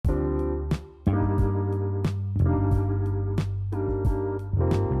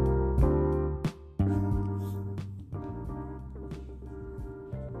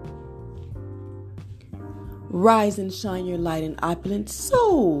Rise and shine your light in opulent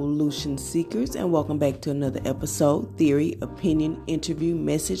solution seekers, and welcome back to another episode, theory, opinion, interview,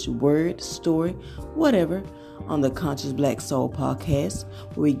 message, word, story, whatever, on the Conscious Black Soul podcast,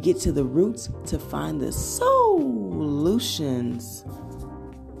 where we get to the roots to find the solutions.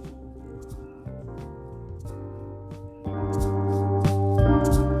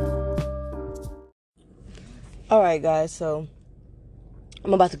 Alright guys, so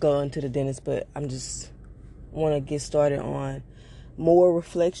I'm about to go into the dentist, but I'm just want to get started on more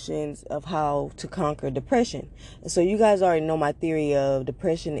reflections of how to conquer depression. And so you guys already know my theory of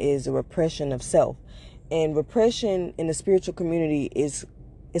depression is a repression of self. And repression in the spiritual community is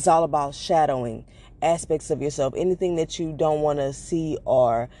all about shadowing aspects of yourself, anything that you don't want to see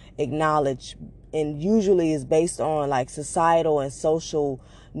or acknowledge, and usually is based on like societal and social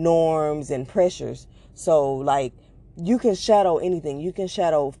norms and pressures. So like you can shadow anything. You can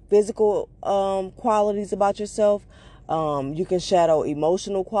shadow physical qualities about yourself. You can shadow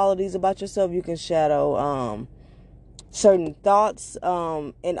emotional qualities about yourself. You can shadow certain thoughts.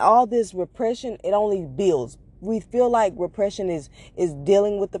 And all this repression, it only builds. We feel like repression is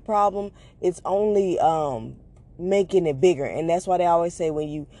dealing with the problem. It's only making it bigger. And that's why they always say when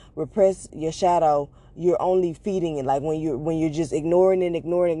you repress your shadow, you're only feeding it. Like when you're just ignoring it,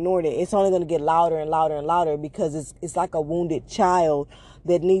 it's only going to get louder and louder and louder, because it's like a wounded child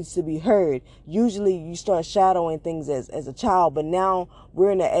that needs to be heard. Usually you start shadowing things as a child, but now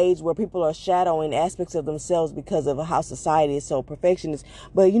we're in an age where people are shadowing aspects of themselves because of how society is so perfectionist.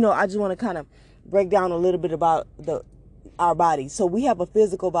 But I just want to kind of break down a little bit about our body. So we have a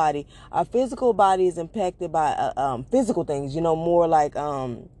physical body. Our physical body is impacted by physical things, more like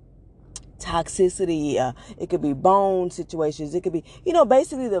toxicity. It could be bone situations. It could be,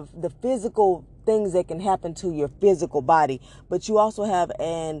 basically the physical things that can happen to your physical body. But you also have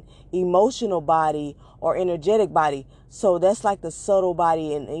an emotional body or energetic body. So that's like the subtle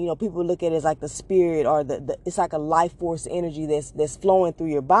body, and people look at it as like the spirit, or it's like a life force energy that's flowing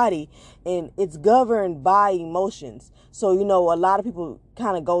through your body, and it's governed by emotions. So a lot of people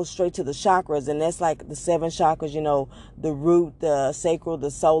kind of go straight to the chakras, and that's like the 7 chakras, the root, the sacral,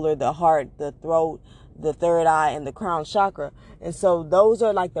 the solar, the heart, the throat, the third eye, and the crown chakra. And so those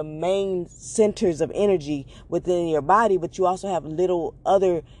are like the main centers of energy within your body. But you also have little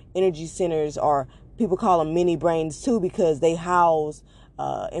other energy centers, or people call them mini brains too, because they house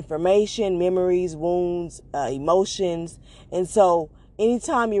information, memories, wounds, emotions. And so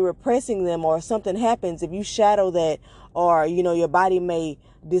anytime you're repressing them or something happens, if you shadow that, or your body may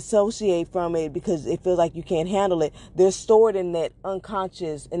dissociate from it because it feels like you can't handle it, they're stored in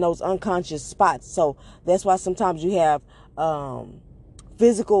those unconscious spots. So that's why sometimes you have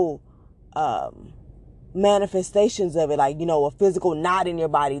physical manifestations of it, like a physical knot in your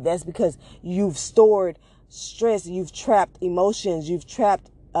body. That's because you've stored stress, you've trapped emotions, you've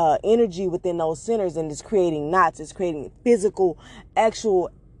trapped energy within those centers, and it's creating knots. It's creating physical, actual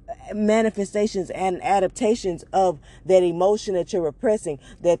manifestations and adaptations of that emotion that you're repressing,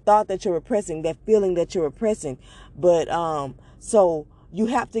 that thought that you're repressing, that feeling that you're repressing. But so you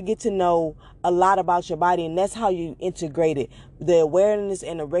have to get to know a lot about your body, and that's how you integrate it, the awareness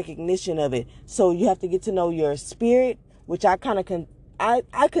and the recognition of it. So you have to get to know your spirit, which I kind of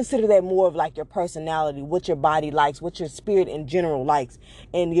I consider that more of like your personality, what your body likes, what your spirit in general likes.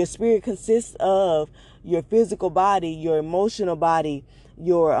 And your spirit consists of your physical body, your emotional body,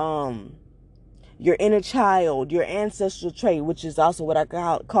 your inner child, your ancestral trait, which is also what I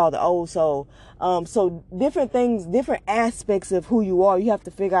call the old soul. So different things, different aspects of who you are, you have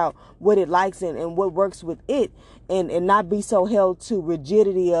to figure out what it likes and what works with it, and not be so held to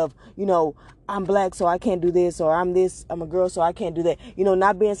rigidity of, I'm black, so I can't do this, or I'm a girl, so I can't do that.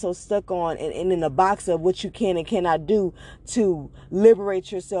 Not being so stuck on and in the box of what you can and cannot do, to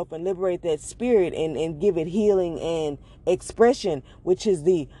liberate yourself and liberate that spirit and give it healing and expression, which is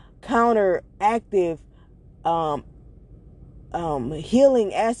the counteractive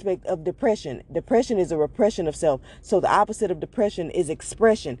healing aspect of depression. Depression is a repression of self. So the opposite of depression is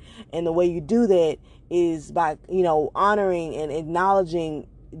expression. And the way you do that is by, honoring and acknowledging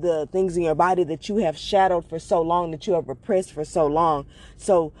the things in your body that you have shadowed for so long, that you have repressed for so long.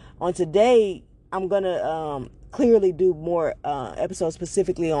 So on today, I'm going to clearly do more episodes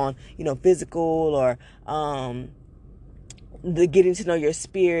specifically on, physical or the getting to know your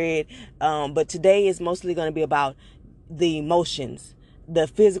spirit. But today is mostly going to be about the emotions, the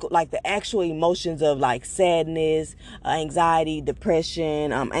physical, like the actual emotions of like sadness, anxiety,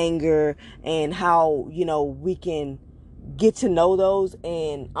 depression, anger, and how, we can get to know those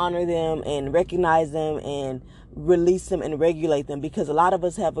and honor them and recognize them and release them and regulate them, because a lot of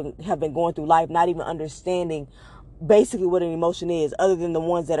us have been going through life not even understanding basically what an emotion is, other than the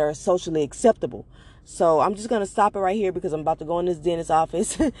ones that are socially acceptable. So I'm just going to stop it right here because I'm about to go in this dentist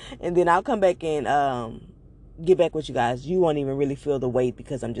office and then I'll come back and get back with you guys. You won't even really feel the weight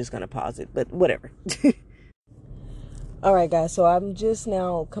because I'm just going to pause it, but whatever. All right, guys, so I'm just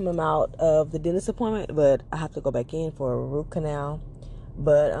now coming out of the dentist appointment, but I have to go back in for a root canal.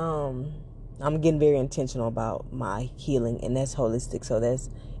 But I'm getting very intentional about my healing, and that's holistic. So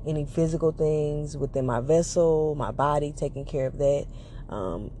that's any physical things within my vessel, my body, taking care of that,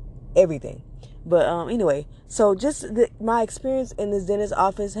 everything. But anyway, so just my experience in this dentist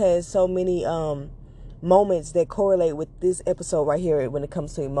office has so many moments that correlate with this episode right here when it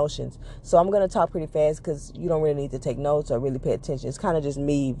comes to emotions. So I'm going to talk pretty fast because you don't really need to take notes or really pay attention. It's kind of just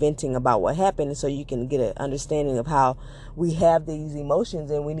me venting about what happened so you can get an understanding of how we have these emotions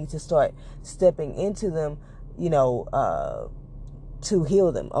and we need to start stepping into them, to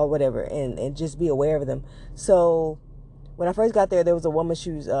heal them or whatever, and just be aware of them. So when I first got there was a woman. She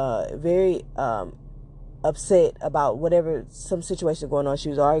was very upset about some situation going on. She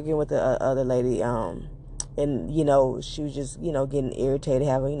was arguing with the other lady, and she was just getting irritated,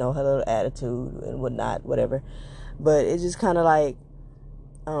 having her little attitude and whatnot, whatever. But it's just kind of like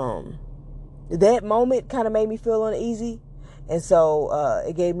that moment kind of made me feel uneasy, and so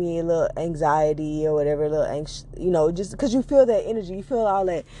it gave me a little anxiety or whatever, a little anxious, just because you feel that energy, you feel all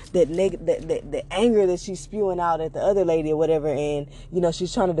that the anger that she's spewing out at the other lady or whatever, and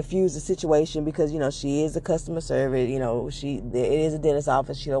she's trying to diffuse the situation because she is a customer service, it is a dentist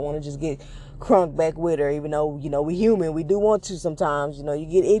office. She don't want to just get crunk back with her, even though we human, we do want to sometimes. You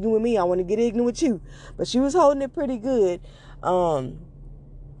get ignorant with me, I want to get ignorant with you, but she was holding it pretty good.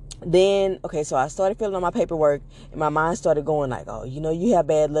 Then, okay, so I started filling out my paperwork, and my mind started going like, oh, you have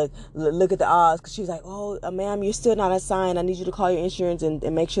bad luck. Look at the odds. Because she was like, oh, ma'am, you're still not assigned. I need you to call your insurance and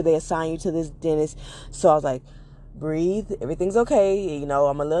make sure they assign you to this dentist. So I was like, breathe. Everything's okay. I'm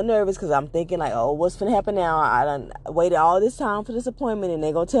a little nervous because I'm thinking like, oh, what's going to happen now? I done waited all this time for this appointment, and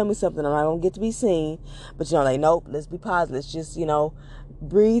they're going to tell me something. I'm not going to get to be seen. But, nope, let's be positive. Let's just,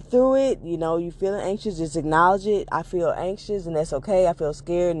 breathe through it. You feeling anxious, just acknowledge it. I feel anxious, and that's okay. I feel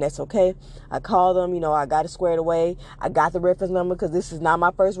scared, and that's okay. I called them, I got it squared away. I got the reference number because this is not my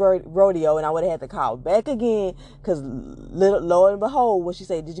first rodeo, and I would have had to call back again because lo and behold, when she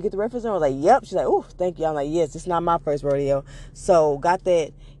said, did you get the reference number? I was like, yep. She's like, oh, thank you. I'm like, yes, it's not my first rodeo. So got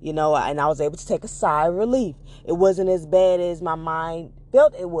that, and I was able to take a sigh of relief. It wasn't as bad as my mind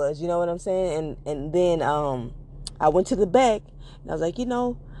felt it was, you know what I'm saying? And then I went to the back, and I was like,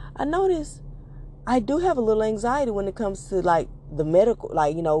 I noticed I do have a little anxiety when it comes to like the medical,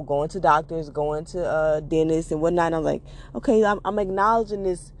 like, going to doctors, going to dentists and whatnot. And I was like, okay, I'm acknowledging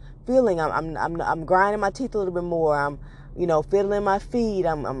this feeling. I'm grinding my teeth a little bit more. I'm, feeling my feet.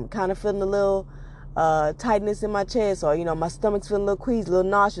 I'm kind of feeling a little tightness in my chest, or my stomach's feeling a little queasy, a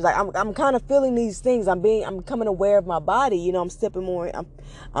little nauseous. Like I'm kind of feeling these things. I'm becoming aware of my body. I'm stepping more.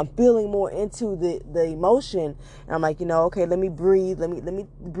 I'm feeling more into the emotion, and I'm like, okay, let me breathe. Let me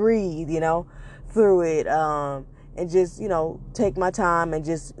breathe. Through it. And just, take my time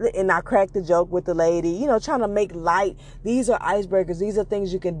and I cracked the joke with the lady, trying to make light. These are icebreakers. These are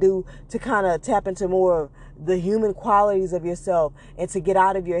things you can do to kind of tap into more of the human qualities of yourself and to get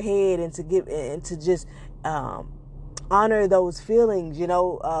out of your head and to just honor those feelings,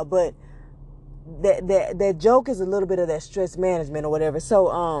 but that joke is a little bit of that stress management or whatever.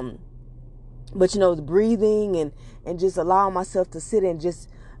 So, but the breathing and just allowing myself to sit and just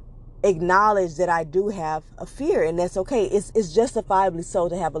acknowledge that I do have a fear, and that's okay. It's justifiably so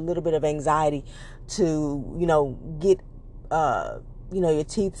to have a little bit of anxiety to, get, your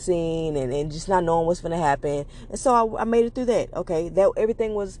teeth seen and just not knowing what's going to happen. And so I made it through that. Okay. That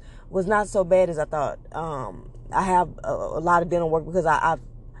everything was not so bad as I thought. I have a lot of dental work because I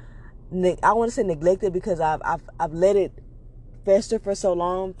want to say neglected because I've let it fester for so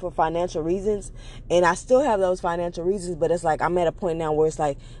long for financial reasons, and I still have those financial reasons, but it's like I'm at a point now where it's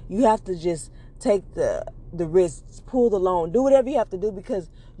like you have to just take the risks, pull the loan, do whatever you have to do, because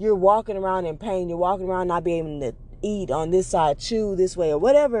you're walking around in pain, you're walking around not being able to eat on this side, chew this way or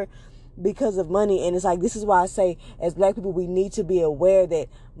whatever because of money. And it's like, this is why I say as Black people we need to be aware that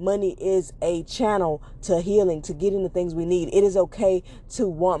money is a channel to healing, to getting the things we need. It is okay to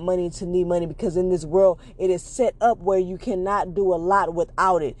want money, to need money, because in this world it is set up where you cannot do a lot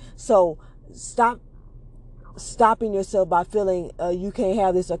without it. So stop stopping yourself by feeling you can't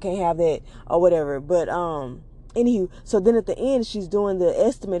have this or can't have that or whatever. But Anywho, so then at the end, she's doing the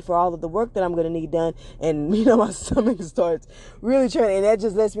estimate for all of the work that I'm going to need done. And, my stomach starts really turning. And that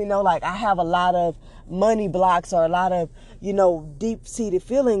just lets me know, like, I have a lot of money blocks or a lot of, deep-seated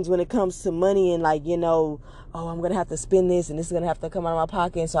feelings when it comes to money and, like, oh, I'm going to have to spend this and this is going to have to come out of my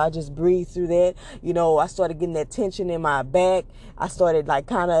pocket. And so I just breathe through that. I started getting that tension in my back. I started, like,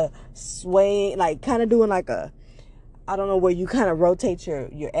 kind of swaying, like, kind of doing like I don't know, where you kind of rotate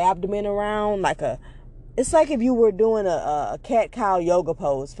your abdomen around, it's like if you were doing a cat-cow yoga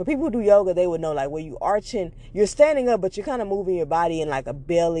pose. For people who do yoga, they would know, like, where you're standing up, but you're kind of moving your body in like a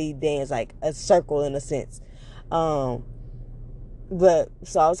belly dance, like a circle in a sense. But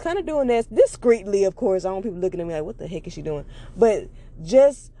so I was kind of doing this discreetly, of course. I don't want people looking at me like, what the heck is she doing? But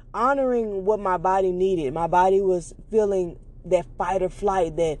just honoring what my body needed. My body was feeling that fight or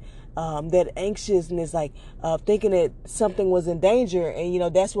flight, that anxiousness, like thinking that something was in danger,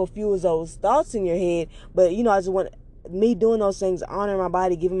 and that's what fuels those thoughts in your head. But I just want me doing those things, honoring my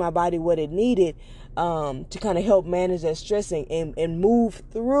body, giving my body what it needed, to kind of help manage that stressing and move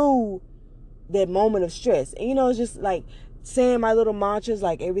through that moment of stress. And it's just like saying my little mantras,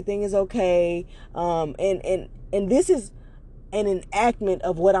 like everything is okay. And this is an enactment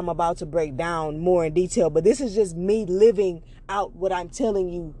of what I'm about to break down more in detail. But this is just me living out what I'm telling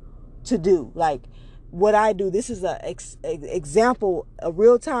you to do, like what I do. This is a example, a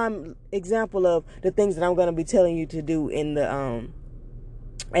real-time example of the things that I'm going to be telling you to do in the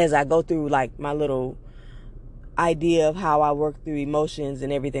as I go through, like, my little idea of how I work through emotions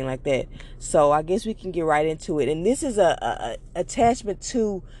and everything like that. So I guess we can get right into it. And this is a attachment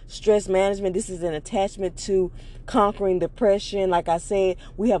to stress management. This is an attachment to conquering depression. Like I said,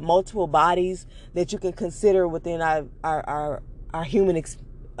 we have multiple bodies that you can consider within our human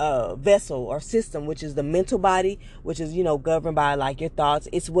vessel or system, which is the mental body, which is, governed by, like, your thoughts.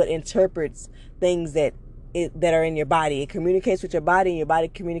 It's what interprets things that are in your body. It communicates with your body, and your body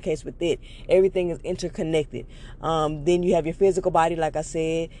communicates with it. Everything is interconnected. Then you have your physical body, like I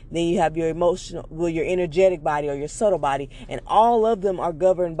said. Then you have your your energetic body or your subtle body, and all of them are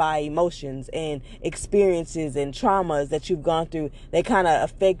governed by emotions and experiences and traumas that you've gone through. They kind of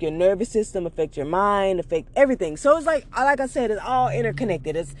affect your nervous system, affect your mind, affect everything. So it's like I said, it's all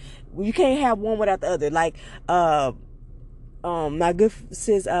interconnected. You can't have one without the other. Like, my good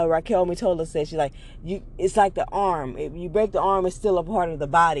sis Raquel Mitola said, she's like, it's like the arm. If you break the arm, it's still a part of the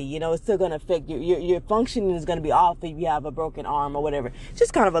body. It's still going to affect your functioning is going to be off if you have a broken arm or whatever.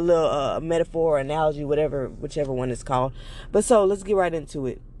 Just kind of a little metaphor or analogy, whichever one it's called. But so let's get right into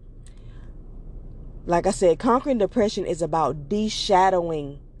it. Like I said, conquering depression is about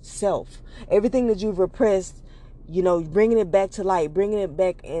de-shadowing self. Everything that you've repressed, bringing it back to light, bringing it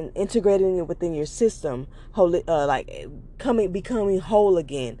back and integrating it within your system, becoming whole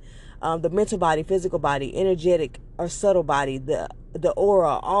again. The mental body, physical body, energetic or subtle body, the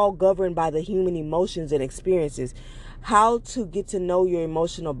aura, all governed by the human emotions and experiences. How to get to know your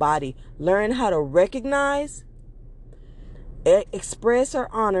emotional body. Learn how to recognize, express or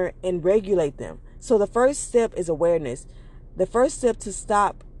honor, and regulate them. So the first step is awareness. The first step to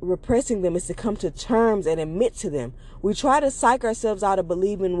stop repressing them is to come to terms and admit to them. We try to psych ourselves out of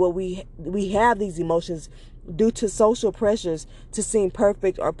believing what we have these emotions due to social pressures to seem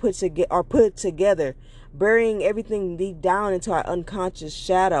perfect or put together, burying everything deep down into our unconscious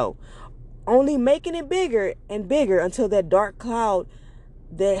shadow, only making it bigger and bigger until that dark cloud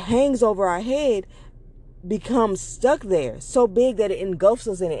that hangs over our head becomes stuck there, so big that it engulfs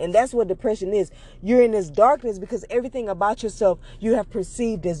us in it. And that's what depression is. You're in this darkness because everything about yourself you have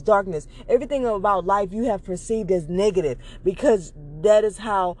perceived as darkness. Everything about life you have perceived as negative, because that is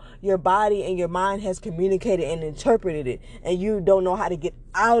how your body and your mind has communicated and interpreted it, and you don't know how to get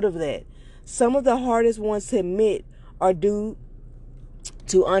out of that. Some of the hardest ones to admit are due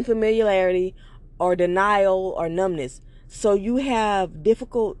to unfamiliarity or denial or numbness. So you have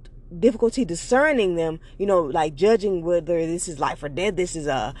difficulty discerning them, like judging whether this is life or death, this is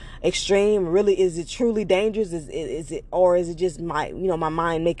extreme, really, is it truly dangerous, is it, or is it just my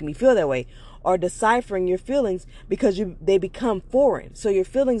mind making me feel that way, or deciphering your feelings because they become foreign. So your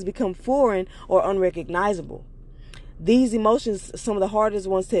feelings become foreign or unrecognizable. These emotions, some of the hardest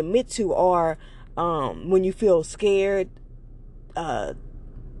ones to admit to are when you feel scared,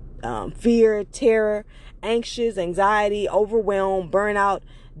 fear, terror, anxious, anxiety, overwhelmed, burnout,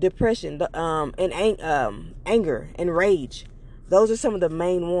 depression, and anger and rage. Those are some of the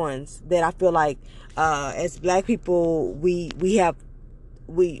main ones that I feel like as Black people we have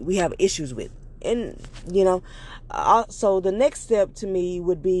issues with. And so the next step to me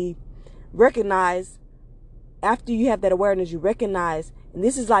would be recognize. After you have that awareness, you recognize And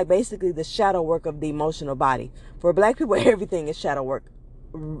this is like basically the shadow work of the emotional body. For Black people, everything is shadow work,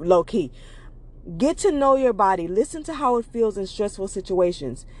 low key. Get to know your body. Listen to how it feels in stressful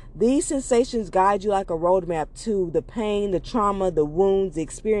situations. These sensations guide you like a roadmap to the pain, the trauma, the wounds, the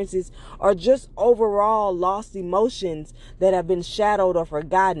experiences, or just overall lost emotions that have been shadowed or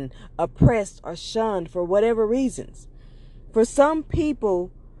forgotten, oppressed or shunned for whatever reasons. For some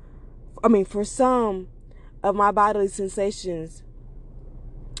of my bodily sensations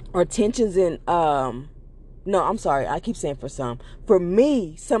or tensions in no, I'm sorry. I keep saying for some. For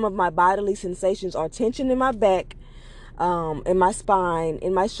me, some of my bodily sensations are tension in my back, in my spine,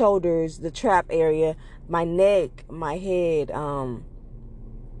 in my shoulders, the trap area, my neck, my head.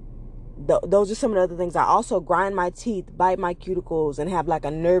 Those are some of the other things. I also grind my teeth, bite my cuticles, and have like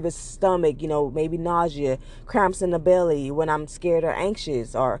a nervous stomach, maybe nausea, cramps in the belly when I'm scared or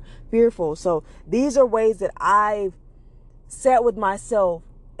anxious or fearful. So these are ways that I've sat with myself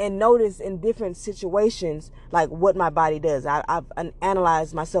and notice in different situations, like what my body does. I've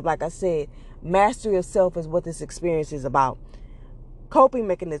analyzed myself, like I said. Mastery of self is what this experience is about. Coping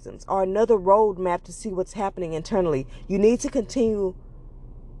mechanisms are another roadmap to see what's happening internally. You need to continue.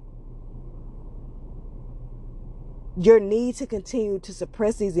 Your need to continue to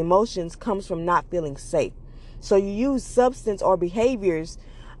suppress these emotions comes from not feeling safe. So you use substance or behaviors,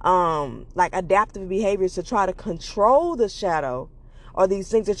 like adaptive behaviors, to try to control the shadow, or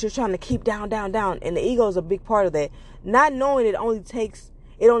these things that you're trying to keep down. And the ego is a big part of that. Not knowing it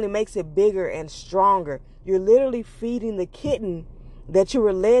only makes it bigger and stronger. You're literally feeding the kitten that you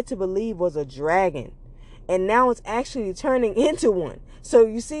were led to believe was a dragon. And now it's actually turning into one. So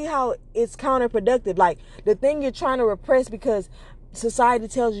you see how it's counterproductive. Like the thing you're trying to repress because society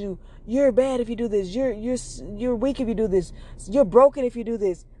tells you you're bad if you do this. You're weak if you do this. You're broken if you do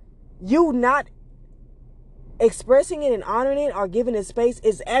this. You not expressing it and honoring it or giving it space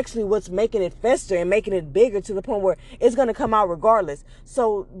is actually what's making it fester and making it bigger to the point where it's going to come out regardless.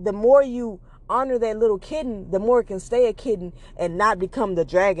 So the more you honor that little kitten, the more it can stay a kitten and not become the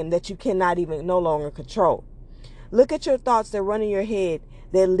dragon that you cannot even no longer control. Look at your thoughts that run in your head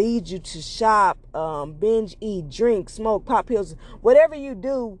that lead you to shop, binge eat, drink, smoke, pop pills, whatever you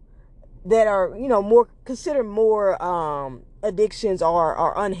do that are, considered more addictions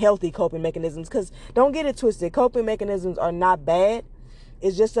or unhealthy coping mechanisms. Because don't get it twisted, coping mechanisms are not bad.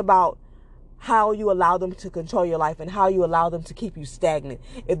 It's just about how you allow them to control your life and how you allow them to keep you stagnant.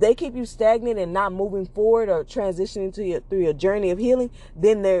 If they keep you stagnant and not moving forward or transitioning through your journey of healing,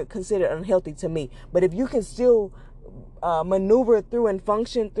 then they're considered unhealthy to me. But if you can still maneuver through and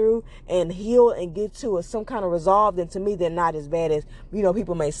function through and heal and get to some kind of resolve, then to me they're not as bad as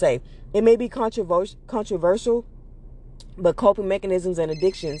people may say. It may be controversial, but coping mechanisms and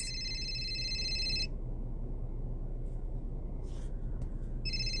addictions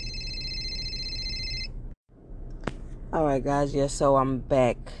all right, guys. Yeah, so I'm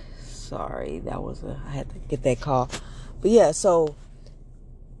back. Sorry, I had to get that call. But yeah, so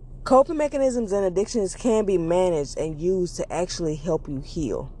coping mechanisms and addictions can be managed and used to actually help you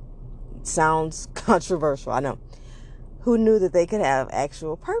heal. It sounds controversial, I know. Who knew that they could have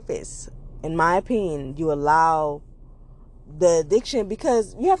actual purpose? In my opinion, you allow the addiction,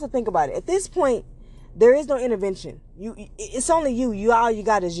 because you have to think about it. At this point, there is no intervention. It's only you. All you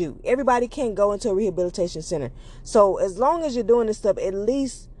got is you. Everybody can't go into a rehabilitation center. So as long as you're doing this stuff, at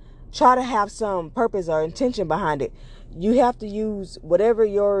least try to have some purpose or intention behind it. You have to use whatever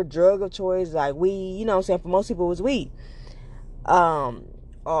your drug of choice, like weed, what I'm saying, for most people it was weed. Or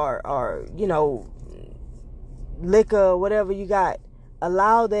liquor, whatever you got.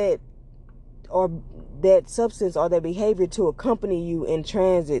 Allow that substance or that behavior to accompany you in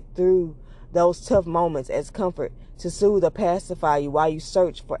transit through those tough moments as comfort, to soothe or pacify you while you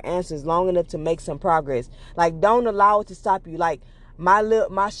search for answers long enough to make some progress. Like, don't allow it to stop you. Like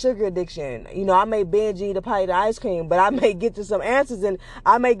my sugar addiction, I may binge eat a pint of ice cream, but I may get to some answers and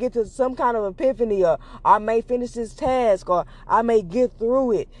I may get to some kind of epiphany, or I may finish this task, or I may get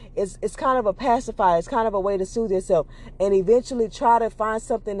through it. It's kind of a pacifier. It's kind of a way to soothe yourself and eventually try to find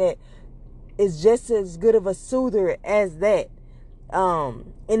something that is just as good of a soother as that.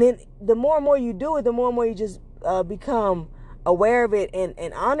 And then the more and more you do it, the more and more you just become aware of it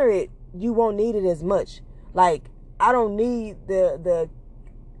and honor it, you won't need it as much. Like, I don't need the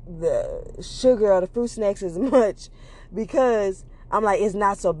sugar or the fruit snacks as much, because I'm like, it's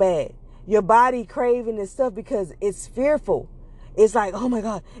not so bad. Your body craving this stuff because it's fearful. It's like, oh my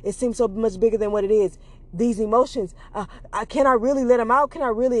God, it seems so much bigger than what it is. these emotions. Can I really let them out? Can I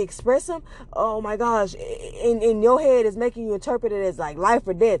really express them? Oh my gosh. In your head is making you interpret it as like life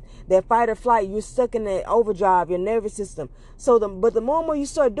or death. That fight or flight, you're stuck in that overdrive, your nervous system. But the more and more you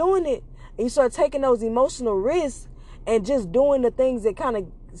start doing it, and you start taking those emotional risks and just doing the things that kind of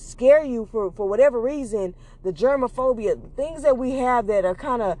scare you for whatever reason, the germophobia, things that we have that are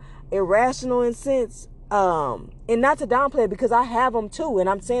kind of irrational in sense, and not to downplay it, because I have them too, and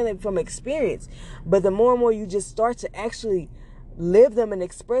I'm saying that from experience. But the more and more you just start to actually live them and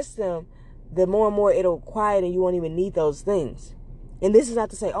express them, the more and more it'll quiet, and you won't even need those things. And this is not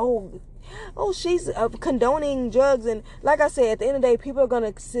to say, oh, she's condoning drugs. And like I said, at the end of the day, people are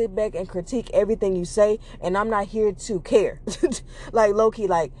going to sit back and critique everything you say, and I'm not here to care. Like, low-key,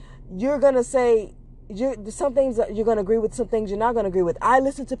 like, you're going to say, some things you're going to agree with, some things you're not going to agree with. I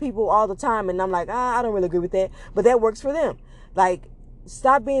listen to people all the time, and I'm like, I don't really agree with that, but that works for them. Like,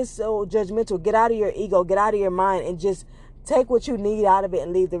 stop being so judgmental. Get out of your ego, get out of your mind, and just take what you need out of it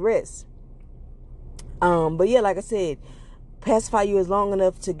and leave the rest. But yeah, like I said, pacify you as long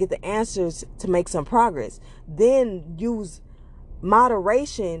enough to get the answers to make some progress. Then use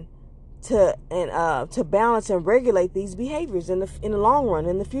moderation to balance and regulate these behaviors in the long run,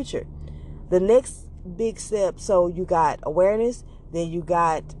 in the future. The next big step, so you got awareness, then you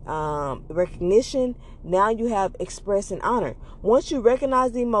got recognition. Now you have express and honor. Once you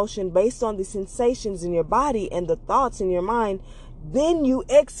recognize the emotion based on the sensations in your body and the thoughts in your mind, then you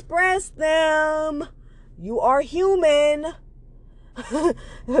express them. You are human.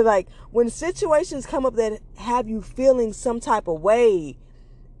 Like, when situations come up that have you feeling some type of way,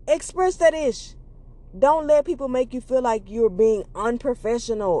 express that ish. Don't let people make you feel like you're being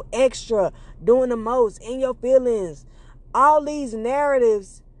unprofessional, extra, doing the most, in your feelings. All these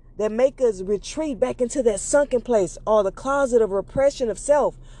narratives that make us retreat back into that sunken place or the closet of repression of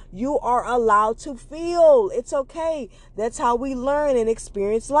self. You are allowed to feel. It's okay. That's how we learn and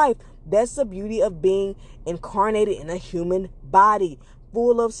experience life. That's the beauty of being incarnated in a human body,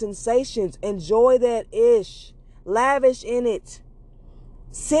 full of sensations. Enjoy that ish. Lavish in it.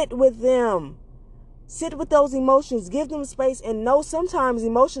 Sit with them. Sit with those emotions. Give them space, and know sometimes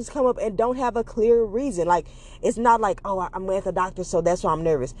emotions come up and don't have a clear reason. Like, it's not like, oh, I'm at the doctor, so that's why I'm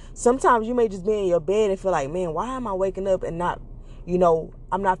nervous. Sometimes you may just be in your bed and feel like, man, why am I waking up and not,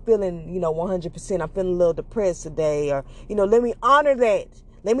 I'm not feeling, 100%. I'm feeling a little depressed today. Or, let me honor that.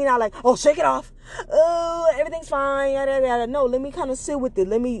 Let me not like, oh, shake it off. Oh, everything's fine. Yada, yada, yada. No, let me kind of sit with it.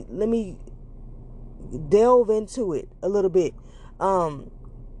 Let me delve into it a little bit.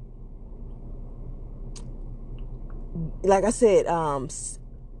 Like I said,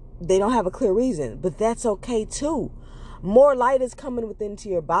 they don't have a clear reason, but that's okay too. More light is coming within to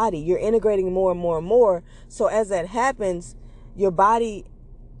your body. You're integrating more and more and more. So as that happens, your body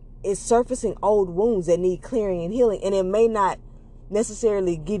is surfacing old wounds that need clearing and healing. And it may not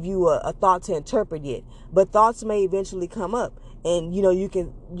necessarily give you a thought to interpret yet, but thoughts may eventually come up. And, you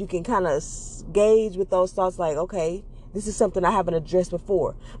can kind of gauge with those thoughts like, okay, this is something I haven't addressed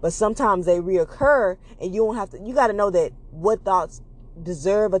before. But sometimes they reoccur, and you got to know that what thoughts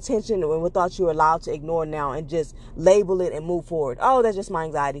deserve attention and what thoughts you're allowed to ignore now, and just label it and move forward. Oh, that's just my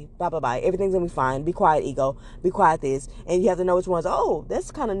anxiety. Bye, bye, bye. Everything's going to be fine. Be quiet, ego. Be quiet, this. And you have to know which ones. Oh,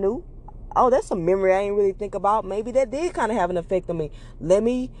 that's kind of new. Oh, that's a memory I didn't really think about. Maybe that did kind of have an effect on me. Let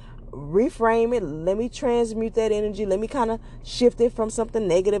me reframe it. Let me transmute that energy. Let me kind of shift it from something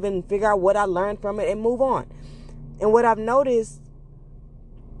negative and figure out what I learned from it and move on. And what I've noticed,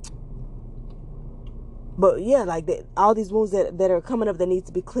 but yeah, like all these wounds that are coming up that need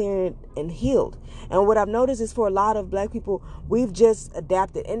to be cleared and healed. And what I've noticed is for a lot of black people, we've just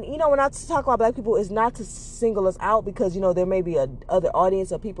adapted. And, when I talk about black people, it's not to single us out, because, there may be other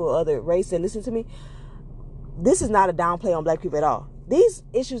audience of people, other race that listen to me. This is not a downplay on black people at all. These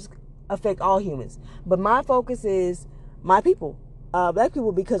issues affect all humans. But my focus is my people. Black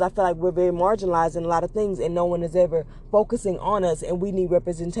people, because I feel like we're very marginalized in a lot of things, and no one is ever focusing on us, and we need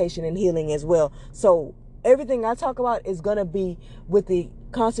representation and healing as well. So everything I talk about is going to be with the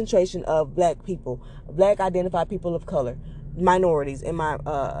concentration of black people, black identified people of color, minorities in my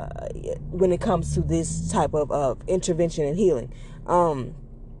when it comes to this type of intervention and healing.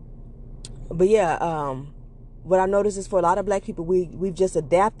 But yeah, what I noticed is for a lot of black people, we've just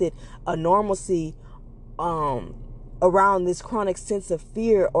adapted a normalcy around this chronic sense of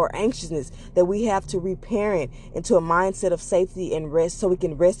fear or anxiousness that we have to reparent into a mindset of safety and rest, so we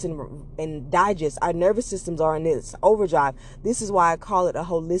can rest and digest. Our nervous systems are in this overdrive. This is why I call it a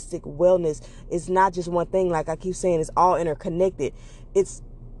holistic wellness. It's not just one thing. Like I keep saying, it's all interconnected.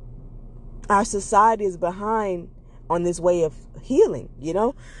 Our society is behind on this way of healing, you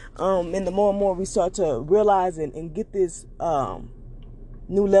know? And the more and more we start to realize and get this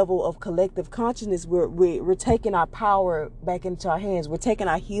new level of collective consciousness, we're taking our power back into our hands. We're taking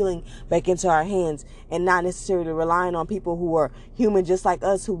our healing back into our hands, and not necessarily relying on people who are human just like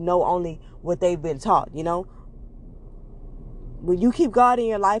us, who know only what they've been taught, you know? When you keep God in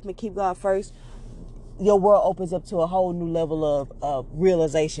your life and keep God first, your world opens up to a whole new level of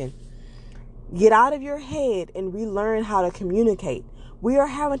realization. Get out of your head and relearn how to communicate. We are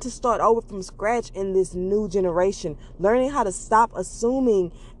having to start over from scratch in this new generation, learning how to stop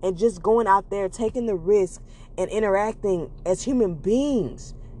assuming and just going out there, taking the risk and interacting as human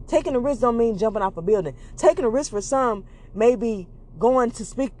beings. Taking the risk don't mean jumping off a building. Taking the risk for some may be going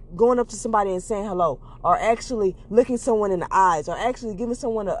up to somebody and saying hello, or actually looking someone in the eyes, or actually giving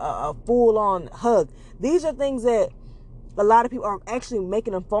someone a full-on hug. These are things that a lot of people are actually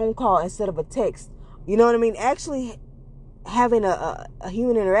making a phone call instead of a text. You know what I mean? Actually having a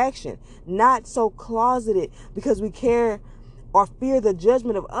human interaction, not so closeted because we care or fear the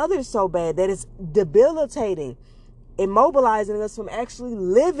judgment of others so bad that it's debilitating, immobilizing us from actually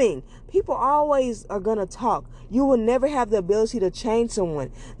living. People always are going to talk. You will never have the ability to change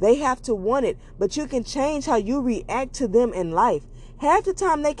someone. They have to want it, but you can change how you react to them in life. Half the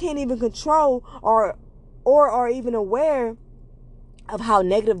time they can't even control or are even aware of how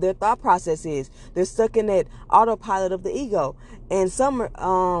negative their thought process is. They're stuck in that autopilot of the ego. And some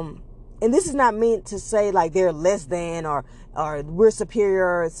and this is not meant to say like they're less than or we're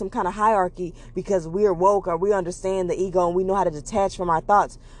superior or some kind of hierarchy because we're woke or we understand the ego and we know how to detach from our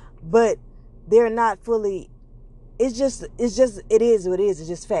thoughts. But they're not fully, it is what it is. It's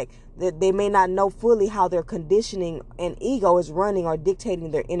just fact that they may not know fully how their conditioning and ego is running or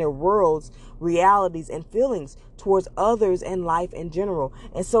dictating their inner worlds, realities, and feelings towards others and life in general.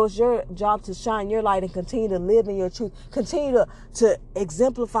 And so it's your job to shine your light and continue to live in your truth. Continue to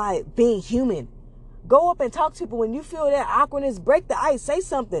exemplify being human. Go up and talk to people. When you feel that awkwardness, break the ice, say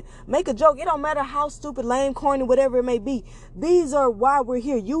something, make a joke. It don't matter how stupid, lame, corny, whatever it may be. These are why we're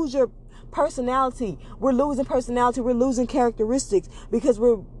here. Use your personality. We're losing personality. We're losing characteristics because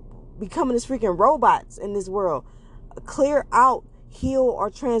we're becoming this freaking robots in this world. Clear out, heal,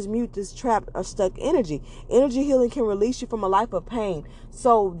 or transmute this trapped or stuck energy. Energy healing can release you from a life of pain.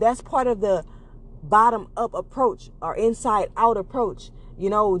 So that's part of the bottom up approach or inside out approach.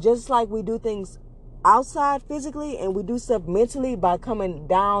 You know, just like we do things outside physically and we do stuff mentally by coming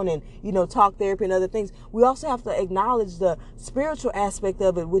down and, you know, talk therapy and other things, we also have to acknowledge the spiritual aspect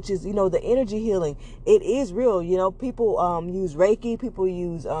of it, which is, you know, the energy healing. It is real. You know, people use Reiki, people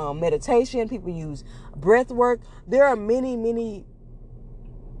use meditation, people use breath work. There are many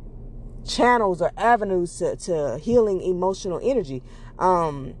channels or avenues to healing emotional energy.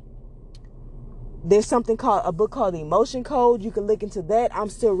 There's something called a book called The Emotion Code. You can look into that. I'm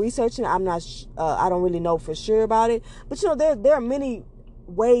still researching. I'm not. I don't really know for sure about it. But you know, there are many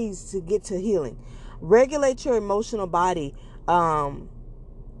ways to get to healing. Regulate your emotional body.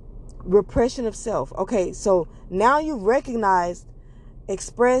 Repression of self. Okay, so now you've recognized,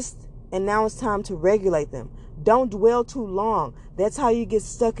 expressed, and now it's time to regulate them. Don't dwell too long. That's how you get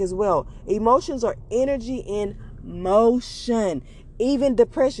stuck as well. Emotions are energy in motion. Even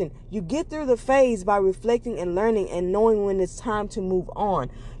depression, you get through the phase by reflecting and learning and knowing when it's time to move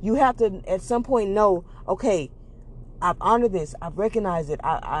on. You have to at some point know, okay, I've honored this, I've recognized it,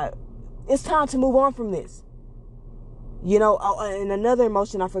 it's time to move on from this. You know, and another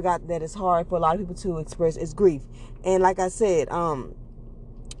emotion I forgot that is hard for a lot of people to express is grief. And like I said, a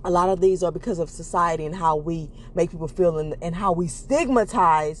lot of these are because of society and how we make people feel and how we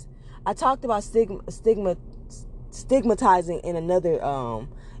stigmatize. I talked about stigmatizing in another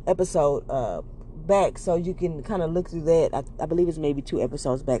episode back, so you can kind of look through that. I believe it's maybe 2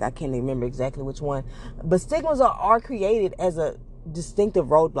 episodes back. I can't remember exactly which one. But stigmas are created as a distinctive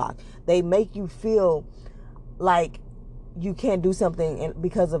roadblock. They make you feel like you can't do something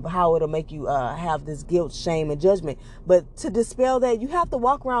because of how it'll make you have this guilt, shame, and judgment. But to dispel that, you have to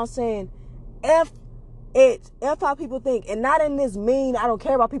walk around saying, F how people think, and not in this mean, I don't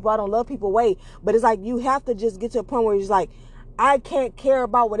care about people, I don't love people way, but it's like you have to just get to a point where it's like, I can't care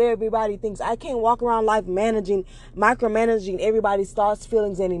about what everybody thinks. I can't walk around life micromanaging everybody's thoughts,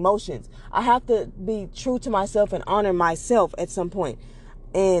 feelings, and emotions. I have to be true to myself and honor myself at some point.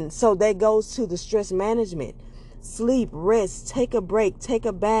 And so that goes to the stress management. Sleep, rest, take a break, take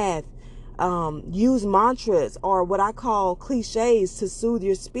a bath, use mantras or what I call cliches to soothe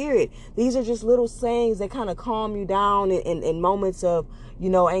your spirit. These are just little sayings that kind of calm you down in moments of, you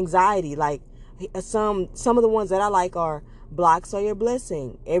know, anxiety. Like some of the ones that I like are blocks are your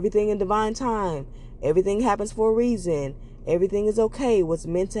blessing, everything in divine time, Everything happens for a reason. Everything is okay. What's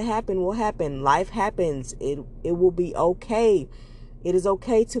meant to happen will happen. Life happens. It will be okay. It is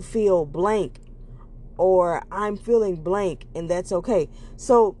okay to feel blank, or I'm feeling blank, and that's okay.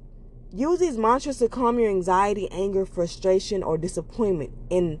 So use these mantras to calm your anxiety, anger, frustration, or disappointment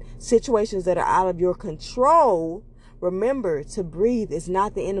in situations that are out of your control. Remember to breathe. It's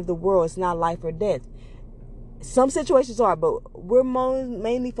not the end of the world. It's not life or death. Some situations are, but we're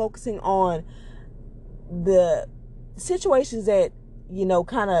mainly focusing on the situations that,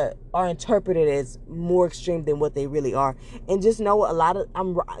 kind of are interpreted as more extreme than what they really are. And just know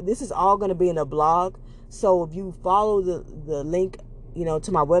this is all going to be in a blog. So if you follow the link,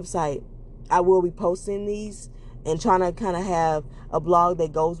 to my website, I will be posting these and trying to kind of have a blog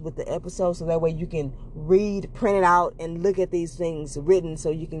that goes with the episode, so that way you can read, print it out, and look at these things written,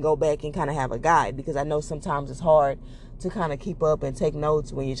 so you can go back and kind of have a guide, because I know sometimes it's hard to kind of keep up and take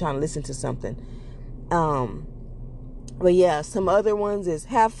notes when you're trying to listen to something. But yeah, some other ones is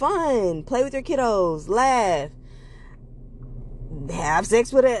have fun, play with your kiddos, laugh, have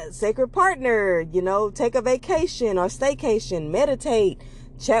sex with a sacred partner, take a vacation or staycation, meditate,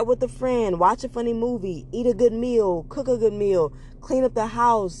 chat with a friend, watch a funny movie, eat a good meal, cook a good meal, clean up the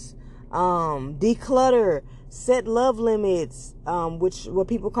house, declutter, set love limits, what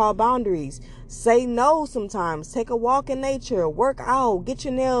people call boundaries, say no sometimes, take a walk in nature, work out, get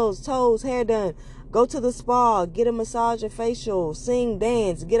your nails, toes, hair done, go to the spa, get a massage or facial, sing,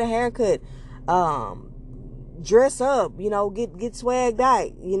 dance, get a haircut, dress up, get swagged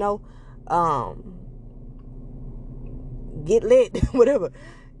out, get lit, whatever.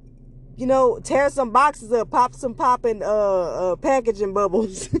 Tear some boxes up, pop some popping packaging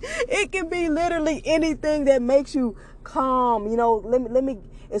bubbles. It can be literally anything that makes you calm. Let me.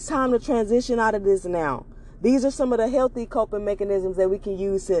 It's time to transition out of this now. These are some of the healthy coping mechanisms that we can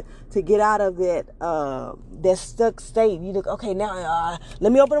use to get out of that stuck state. Okay, now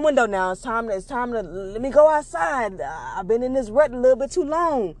let me open the window now. It's time to let me go outside. I've been in this rut a little bit too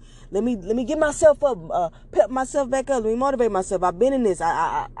long. Let me get myself up, pep myself back up. Let me motivate myself. I've been in this.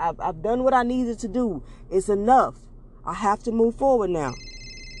 I've done what I needed to do. It's enough. I have to move forward now.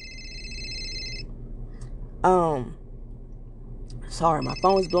 Sorry, my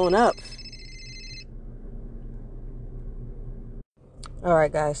phone's blowing up. All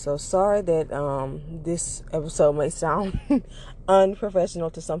right, guys. So sorry that this episode may sound unprofessional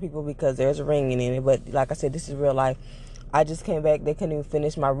to some people because there's a ringing in it. But like I said, this is real life. I just came back. They couldn't even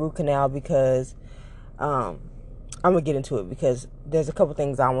finish my root canal because I'm gonna get into it, because there's a couple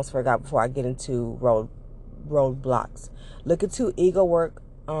things I almost forgot before I get into roadblocks. Look into ego work.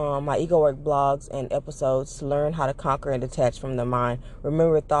 My ego work blogs and episodes to learn how to conquer and detach from the mind.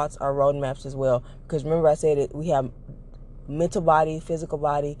 Remember, thoughts are roadmaps as well, because remember I said it. We have mental body, physical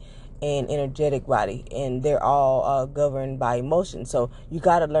body, and energetic body, and they're all governed by emotion. So you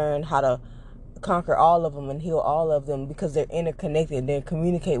got to learn how to conquer all of them and heal all of them, because they're interconnected. They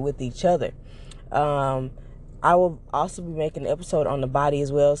communicate with each other. I will also be making an episode on the body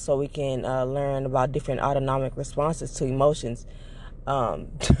as well, so we can learn about different autonomic responses to emotions.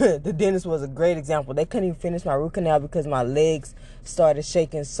 The dentist was a great example. They couldn't even finish my root canal because my legs started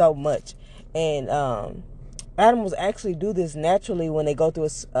shaking so much. And animals actually do this naturally when they go through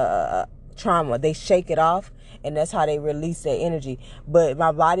a trauma. They shake it off, and that's how they release their energy. But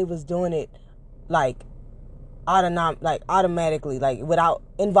my body was doing it automatically, without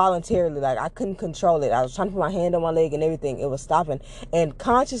involuntarily. I couldn't control it. I was trying to put my hand on my leg and everything. It was stopping. And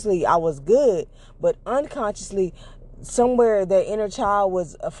consciously, I was good, but unconsciously, somewhere that inner child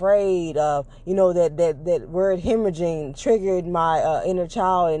was afraid of, that word hemorrhaging triggered my inner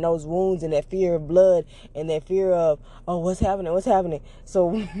child, and those wounds and that fear of blood and that fear of, oh, what's happening. So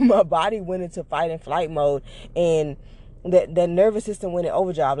my body went into fight and flight mode, and that nervous system went in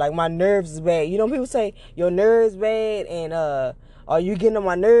overdrive. My nerves is bad. People say your nerves bad, and are you getting on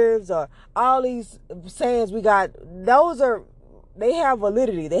my nerves, or all these sayings we got. They have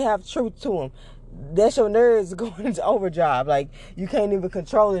validity. They have truth to them. That's your nerves going into overdrive. You can't even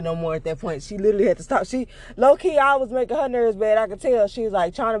control it no more at that point. She literally had to stop. She, low-key, I was making her nerves bad. I could tell. She was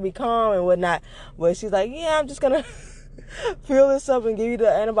trying to be calm and whatnot. But she's yeah, I'm just going to fill this up and give you the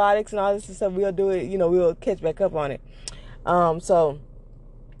antibiotics and all this stuff. We'll do it. We'll catch back up on it. So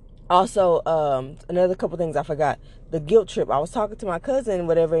also, another couple things I forgot. The guilt trip. I was talking to my cousin,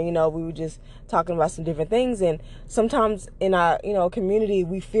 whatever, we were just talking about some different things. And sometimes in our, community,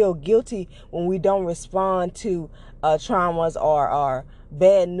 we feel guilty when we don't respond to traumas or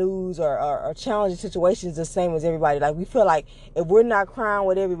bad news or challenging situations the same as everybody. We feel like if we're not crying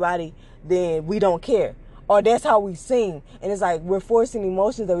with everybody, then we don't care. or that's how we seem. And it's like we're forcing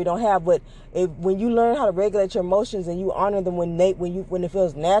emotions that we don't have. But when you learn how to regulate your emotions and you honor them when it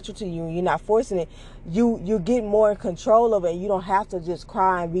feels natural to you and you're not forcing it, you get more in control of it. And you don't have to just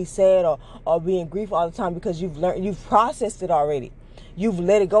cry and be sad or be in grief all the time, because you've processed it already. You've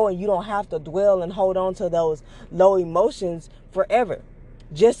let it go, and you don't have to dwell and hold on to those low emotions forever,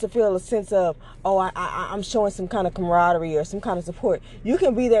 just to feel a sense of, I'm showing some kind of camaraderie or some kind of support. You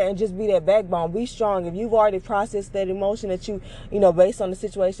can be there and just be that backbone. Be strong. If you've already processed that emotion that you based on the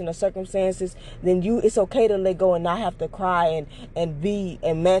situation or circumstances, then it's okay to let go and not have to cry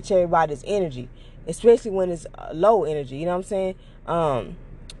and match everybody's energy, especially when it's low energy. You know what I'm saying?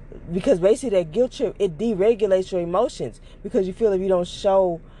 Because basically that guilt trip, it deregulates your emotions, because you feel if you don't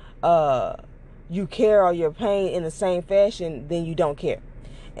show you care or your pain in the same fashion, then you don't care.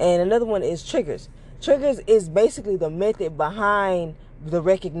 And another one is triggers. Triggers is basically the method behind the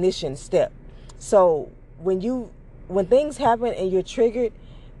recognition step. So when things happen and you're triggered,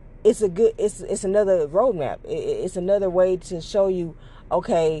 it's another roadmap. It's another way to show you,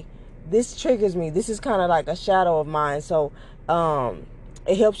 okay, this triggers me. This is kind of like a shadow of mine. So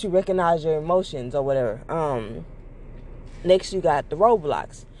it helps you recognize your emotions or whatever. Next, you got the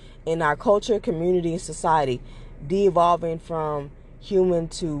roadblocks in our culture, community, and society, de-evolving from human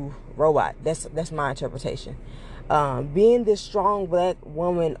to robot. That's my interpretation. Being this strong black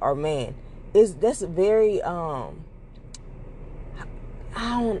woman or man that's very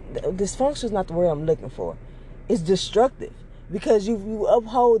dysfunction is not the word I'm looking for. It's destructive, because you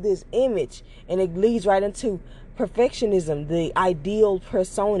uphold this image, and it leads right into perfectionism, the ideal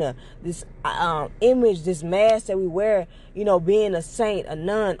persona, this image, this mask that we wear, being a saint, a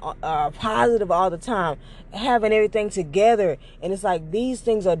nun, positive all the time, having everything together. And it's like these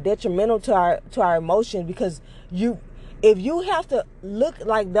things are detrimental to our emotions, because if you have to look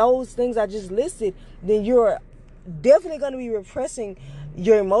like those things I just listed, then you're definitely going to be repressing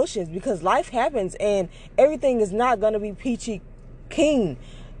your emotions, because life happens and everything is not going to be peachy keen.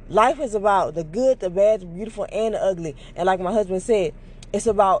 Life is about the good, the bad, the beautiful, and the ugly. And like my husband said, it's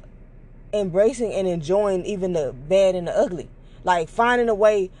about embracing and enjoying even the bad and the ugly. Like finding a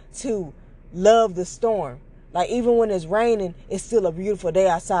way to love the storm. Like even when it's raining, it's still a beautiful day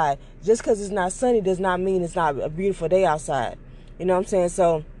outside. Just because it's not sunny does not mean it's not a beautiful day outside. You know what I'm saying?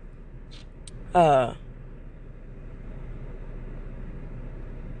 So, but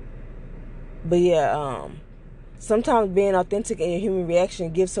yeah, sometimes being authentic in your human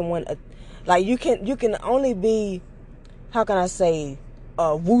reaction gives someone you can only be, how can I say,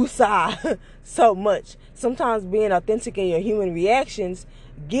 woo-sa so much. Sometimes being authentic in your human reactions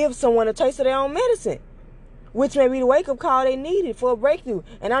gives someone a taste of their own medicine, which may be the wake-up call they needed for a breakthrough.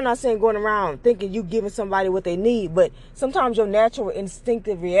 And I'm not saying going around thinking you giving somebody what they need, but sometimes your natural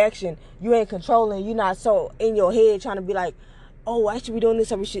instinctive reaction, you ain't controlling. You're not so in your head trying to be like, oh, I should be doing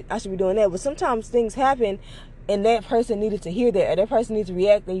this, I should be doing that. But sometimes things happen, and that person needed to hear that, or that person needs to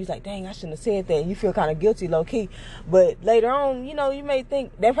react, and you're like, dang, I shouldn't have said that, and you feel kind of guilty, low-key. But later on, you may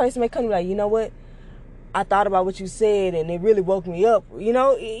think, that person may come to you like, you know what, I thought about what you said, and it really woke me up. You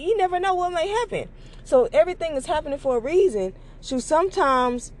never know what may happen. So everything is happening for a reason. So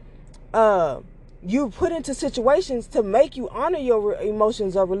sometimes you put into situations to make you honor your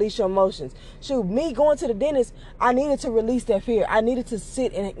emotions or release your emotions. Shoot, me going to the dentist, I needed to release that fear. I needed to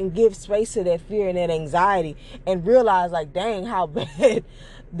sit and give space to that fear and that anxiety, and realize, like, dang, how bad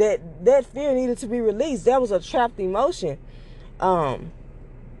that fear needed to be released. That was a trapped emotion.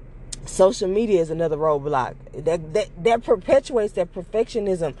 Social media is another roadblock that perpetuates that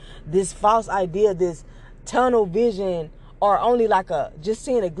perfectionism, this false idea, this tunnel vision, or only just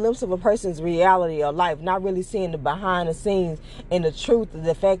seeing a glimpse of a person's reality or life, not really seeing the behind the scenes and the truth of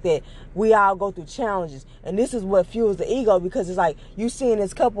the fact that we all go through challenges. And this is what fuels the ego, because it's like you seeing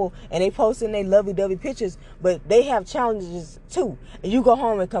this couple and they posting their lovey-dovey pictures, but they have challenges too. And you go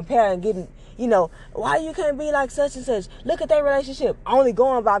home and compare and getting, why you can't be like such and such? Look at their relationship. Only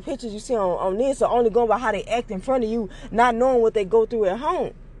going by pictures you see on this, or only going by how they act in front of you, not knowing what they go through at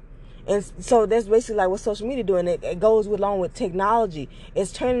home. And so that's basically like what social media doing. It goes along with technology.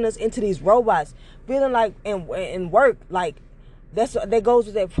 It's turning us into these robots, feeling like in work, like that goes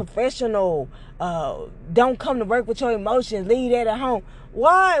with that professional. Don't come to work with your emotions. Leave that at home.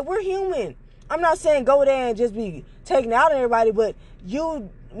 Why? We're human. I'm not saying go there and just be taking out on everybody, but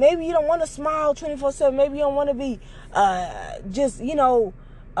maybe you don't want to smile 24/7. Maybe you don't want to be just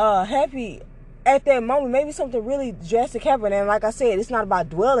happy at that moment, maybe something really drastic happened. And like I said, it's not about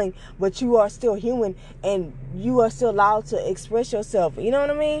dwelling, but you are still human and you are still allowed to express yourself. You know what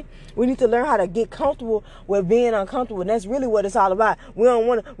I mean? We need to learn how to get comfortable with being uncomfortable. And that's really what it's all about. We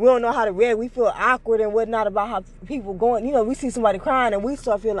don't know how to react. We feel awkward and whatnot about how people going. You know, we see somebody crying and we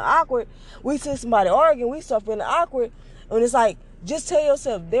start feeling awkward. We see somebody arguing, we start feeling awkward. And it's like, just tell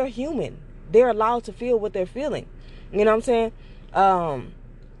yourself they're human. They're allowed to feel what they're feeling. You know what I'm saying?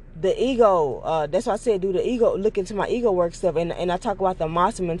 The ego, that's why I said do the ego, look into my ego work stuff, and I talk about the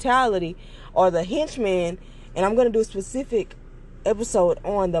monster mentality or the henchman, and I'm going to do a specific episode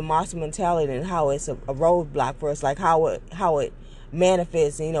on the monster mentality and how it's a roadblock for us, like how it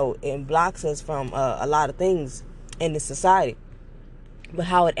manifests, you know, and blocks us from a lot of things in this society. But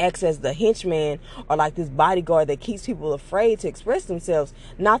how it acts as the henchman or like this bodyguard that keeps people afraid to express themselves,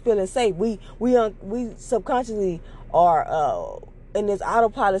 not feeling safe. We subconsciously are in this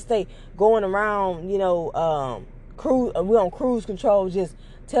autopilot state, going around, you know, we're on cruise control, just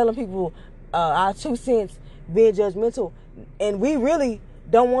telling people our 2 cents, being judgmental, and we really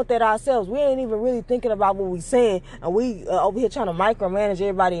don't want that ourselves. We ain't even really thinking about what we saying, and we over here trying to micromanage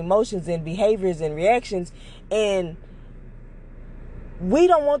everybody's emotions and behaviors and reactions, and we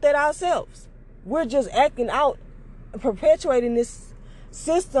don't want that ourselves. We're just acting out, perpetuating this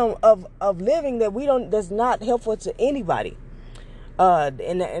system of living that's not helpful to anybody.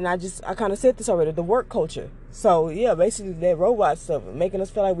 And I kind of said this already, the work culture. So yeah, basically that robot stuff, making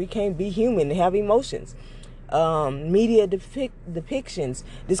us feel like we can't be human and have emotions. Media depictions.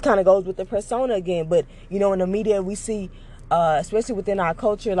 This kind of goes with the persona again, but you know, in the media we see, especially within our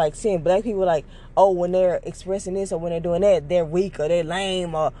culture, like seeing black people like, oh, when they're expressing this or when they're doing that, they're weak or they're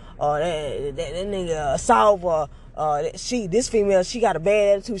lame or that nigga soft or this female, she got a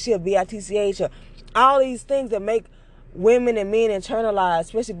bad attitude, she a bitch, or all these things that make women and men internalize,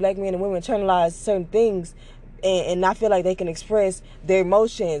 especially black men and women internalize certain things and not feel like they can express their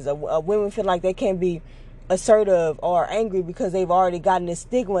emotions. Women feel like they can't be assertive or angry because they've already gotten this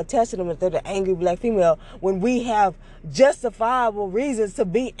stigma attached to them that they're the angry black female, when we have justifiable reasons to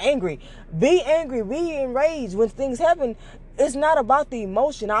be angry. Be angry, be enraged when things happen. It's not about the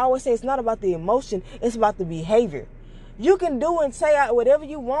emotion. I always say it's not about the emotion, it's about the behavior. You can do and say whatever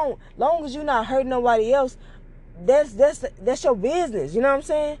you want, long as you're not hurting nobody else. That's your business. You know what I'm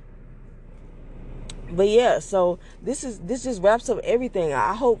saying? But yeah, so this just wraps up everything.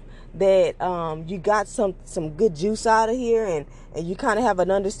 I hope that you got some good juice out of here, and you kind of have an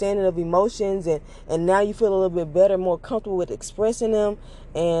understanding of emotions, and now you feel a little bit better, more comfortable with expressing them.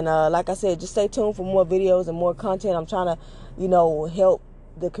 And like I said, just stay tuned for more videos and more content. I'm trying to, you know, help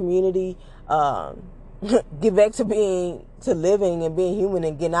the community get back to living and being human,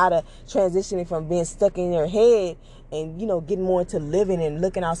 and getting out of transitioning from being stuck in your head, and, you know, getting more into living and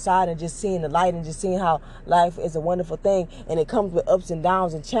looking outside and just seeing the light and just seeing how life is a wonderful thing. And it comes with ups and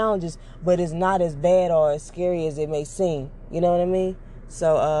downs and challenges, but it's not as bad or as scary as it may seem. You know what I mean?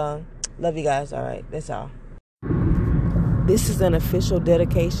 So, love you guys. All right. That's all. This is an official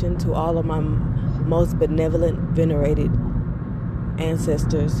dedication to all of my most benevolent, venerated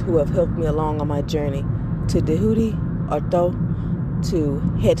ancestors who have helped me along on my journey. To Dehuti, Arto, to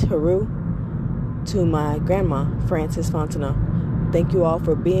Het Haru, to my grandma, Frances Fontenot. Thank you all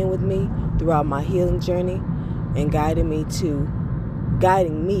for being with me throughout my healing journey and guiding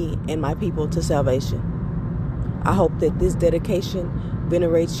me and my people to salvation. I hope that this dedication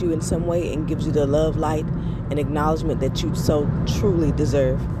venerates you in some way and gives you the love, light, and acknowledgement that you so truly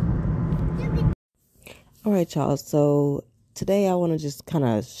deserve. All right, y'all. So today I want to just kind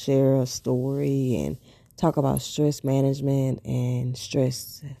of share a story and talk about stress management and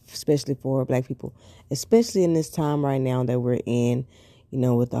stress, especially for black people, especially in this time right now that we're in, you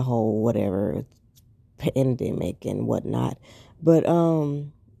know, with the whole whatever pandemic and whatnot. But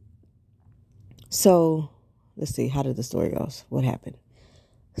so let's see, how did the story go? What happened?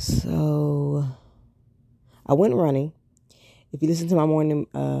 So I went running. If you listen to my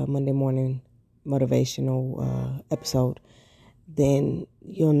Monday morning motivational episode, then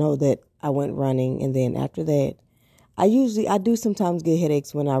you'll know that I went running, and then after that, I do sometimes get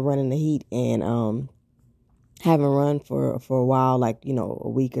headaches when I run in the heat, and haven't run for a while, like, you know, a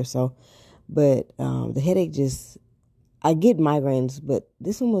week or so. But the headache I get migraines, but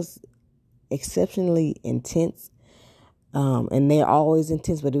this one was exceptionally intense, and they're always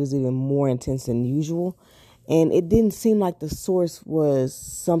intense, but it was even more intense than usual. And it didn't seem like the source was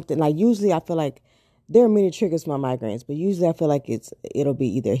something like, usually I feel like there are many triggers for my migraines, but usually I feel like it'll be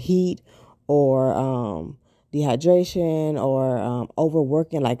either heat or dehydration or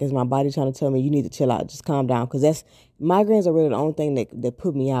overworking, like is my body trying to tell me you need to chill out, just calm down, because that's migraines are really the only thing that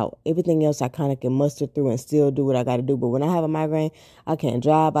put me out. Everything else I kind of can muster through and still do what I got to do. But when I have a migraine, I can't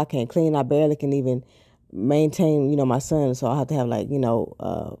drive, I can't clean, I barely can even maintain, my son. So I have to have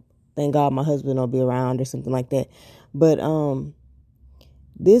thank God my husband will be around or something like that. But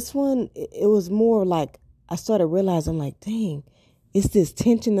this one, it was more like I started realizing, like, dang, it's this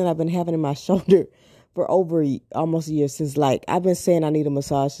tension that I've been having in my shoulder for over almost a year, since I've been saying I need a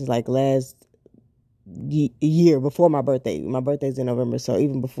massage since last year before my birthday. My birthday's in November, so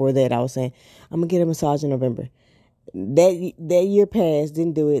even before that, I was saying I'm gonna get a massage in November. That year passed,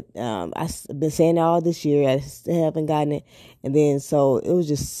 didn't do it. I've been saying it all this year. I still haven't gotten it, and then so it was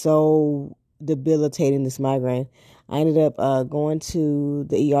just so debilitating, this migraine. I ended up going to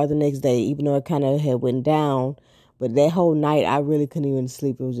the ER the next day, even though it kind of had went down. But that whole night, I really couldn't even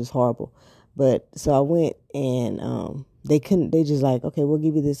sleep. It was just horrible. But so I went, and they just like, okay, we'll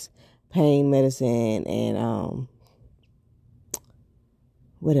give you this pain medicine and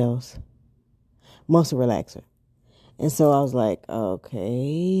what else? Muscle relaxer. And so I was like,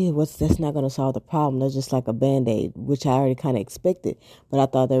 okay, that's not going to solve the problem. That's just like a Band-Aid, which I already kind of expected. But I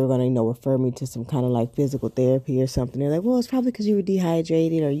thought they were going to, refer me to some kind of physical therapy or something. They're like, well, it's probably because you were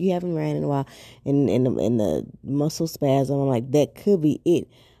dehydrated or you haven't ran in a while, and the muscle spasm. I'm like, that could be it,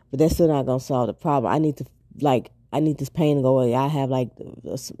 but that's still not going to solve the problem. I need this pain to go away. I have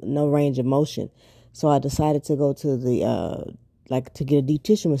no range of motion. So I decided to go to the to get a deep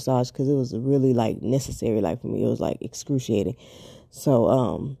tissue massage, because it was really necessary for me. It was excruciating.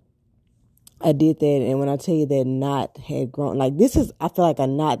 So I did that, and when I tell you that knot had grown, this is, I feel like a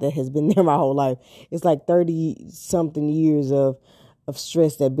knot that has been there my whole life. It's 30 something years of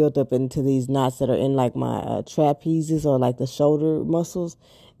stress that built up into these knots that are in my trapezes or the shoulder muscles.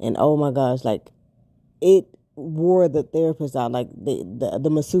 And oh my gosh, it wore the therapist out, the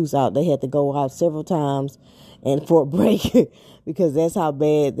masseuse out. They had to go out several times and for a break because that's how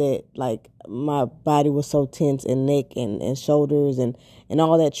bad that my body was so tense, and neck and shoulders and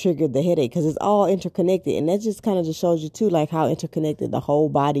all that triggered the headache, because it's all interconnected. And that just kind of just shows you too how interconnected the whole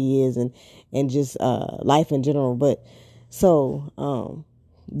body is, and just life in general. But so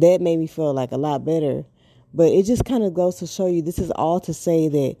that made me feel a lot better. But it just kind of goes to show you, this is all to say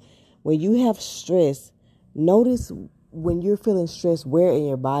that when you have stress, notice when you're feeling stressed, where in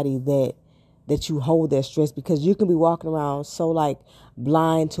your body that you hold that stress, because you can be walking around so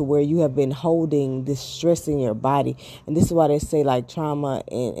blind to where you have been holding this stress in your body. And this is why they say trauma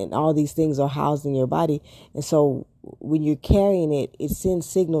and all these things are housed in your body. And so when you're carrying it, it sends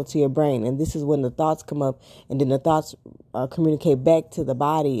signal to your brain. And this is when the thoughts come up, and then the thoughts communicate back to the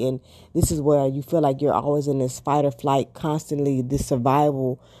body. And this is where you feel like you're always in this fight or flight, constantly this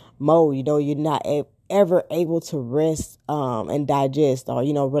survival mode. You're not ever able to rest and digest or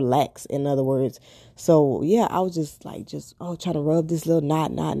relax, in other words. So yeah, I was just trying to rub this little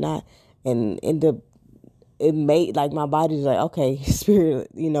knot, and it made my body's okay, spirit,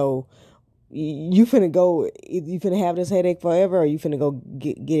 you finna go, you finna have this headache forever, or you finna go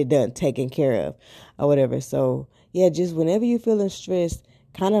get it done, taken care of, or whatever. So yeah, just whenever you're feeling stressed,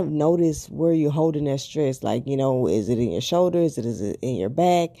 kind of notice where you're holding that stress. Is it in your shoulders? Is it in your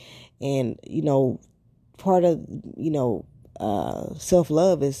back? And part of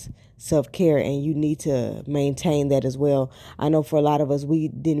self-love is self-care, and you need to maintain that as well. I know for a lot of us, we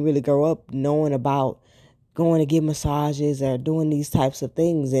didn't really grow up knowing about going to get massages or doing these types of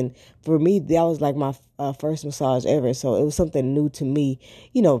things. And for me, that was my first massage ever. So it was something new to me,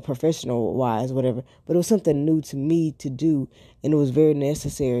 professional wise, whatever. But it was something new to me to do, and it was very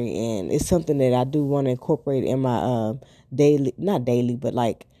necessary. And it's something that I do want to incorporate in my daily, not daily, but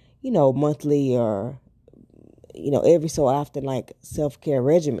monthly or every so often, self-care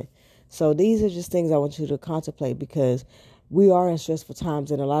regimen. So these are just things I want you to contemplate, because we are in stressful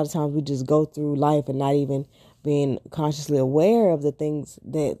times, and a lot of times we just go through life and not even being consciously aware of the things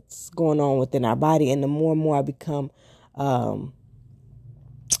that's going on within our body. And the more and more I become, how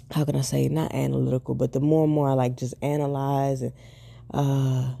can I say, not analytical, but the more and more I just analyze and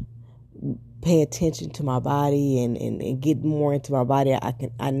pay attention to my body and get more into my body,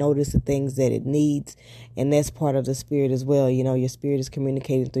 I notice the things that it needs. And that's part of the spirit as well. Your spirit is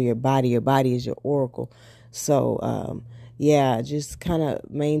communicating through your body. Your body is your oracle. So yeah, just kind of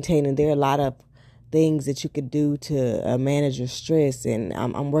maintaining. There are a lot of things that you could do to manage your stress, and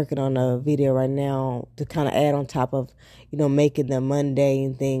I'm working on a video right now to kind of add on top of making the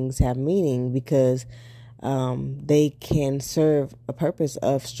mundane things have meaning, because they can serve a purpose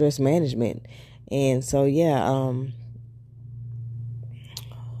of stress management. And so, yeah,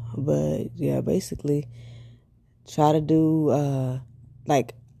 but yeah, basically Try to do,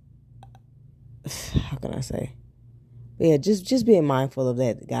 like, how can I say? Yeah, just being mindful of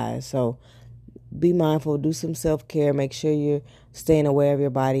that, guys. So be mindful, do some self-care, make sure you're staying aware of your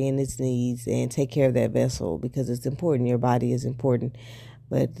body and its needs, and take care of that vessel because it's important. Your body is important.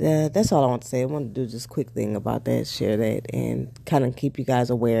 But that's all I want to say. I want to do just a quick thing about that, share that, and kind of keep you guys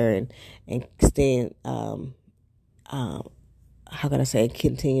aware and stay, how can I say,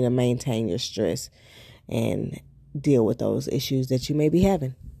 continue to maintain your stress and deal with those issues that you may be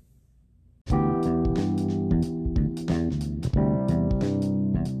having.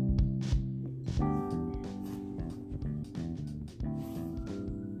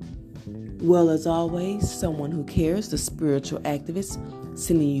 Well, as always, someone who cares, the spiritual activist,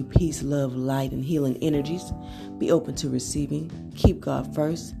 sending you peace, love, light, and healing energies. Be open to receiving. Keep God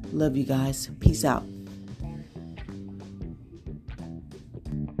first. Love you guys. Peace out.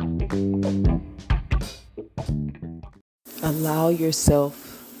 Allow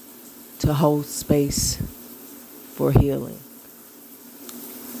yourself to hold space for healing.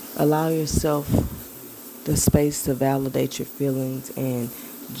 Allow yourself the space to validate your feelings and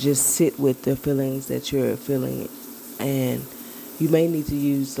just sit with the feelings that you're feeling. And you may need to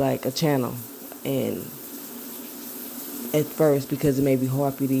use like a channel and at first, because it may be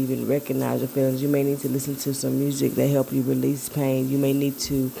hard for you to even recognize your feelings. You may need to listen to some music that help you release pain. You may need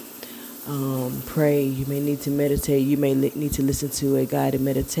to pray. You may need to meditate. You may need to listen to a guided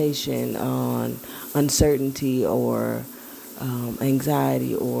meditation on uncertainty or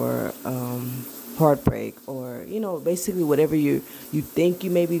anxiety or heartbreak, or basically whatever you think you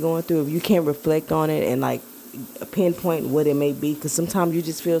may be going through. If you can't reflect on it and like pinpoint what it may be, because sometimes you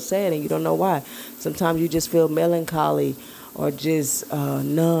just feel sad and you don't know why. Sometimes you just feel melancholy or just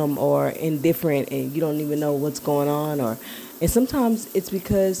numb or indifferent and you don't even know what's going on. And sometimes it's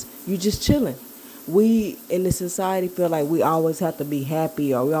because you're just chilling. We in this society feel like we always have to be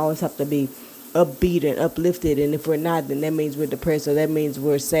happy or we always have to be upbeat and uplifted, and if we're not, then that means we're depressed, or that means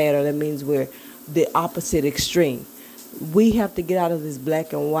we're sad, or that means we're the opposite extreme. We have to get out of this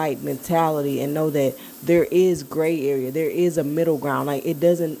black and white mentality and know that there is gray area. There is a middle ground. Like, it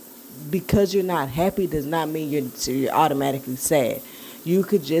doesn't, because you're not happy does not mean you're automatically sad. You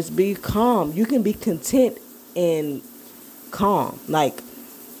could just be calm. You can be content and calm. Like,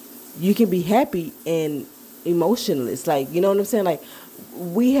 you can be happy and emotionless. Like, you know what I'm saying? Like,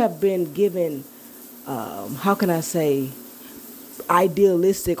 we have been given, how can I say,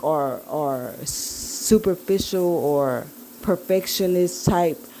 idealistic or superficial or perfectionist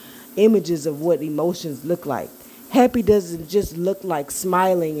type images of what emotions look like. Happy doesn't just look like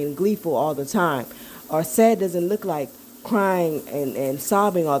smiling and gleeful all the time, or sad doesn't look like crying and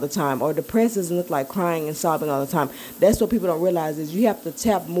sobbing all the time, or depressed doesn't look like crying and sobbing all the time. That's what people don't realize, is you have to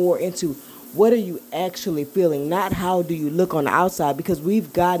tap more into what are you actually feeling, not how do you look on the outside, because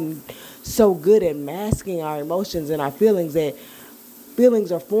we've gotten so good at masking our emotions and our feelings that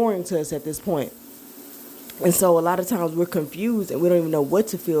feelings are foreign to us at this point. And so a lot of times we're confused and we don't even know what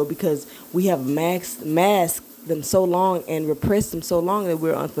to feel because we have masked them so long and repressed them so long that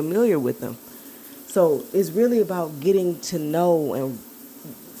we're unfamiliar with them. So it's really about getting to know and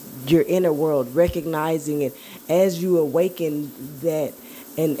your inner world, recognizing it as you awaken that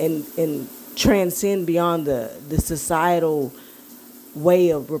and transcend beyond the societal way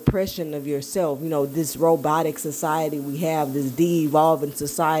of repression of yourself. This robotic society we have, this de-evolving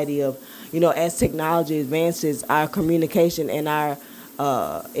society of, as technology advances, our communication and our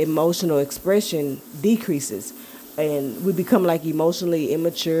emotional expression decreases. And we become like emotionally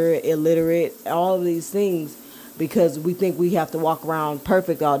immature, illiterate, all of these things, because we think we have to walk around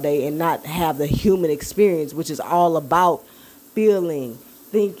perfect all day and not have the human experience, which is all about feeling,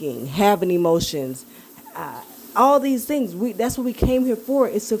 thinking, having emotions, all these things. That's what we came here for.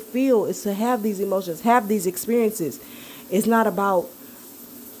 It's to feel, it's to have these emotions, have these experiences. It's not about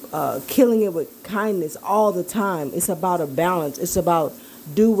killing it with kindness all the time. It's about a balance. It's about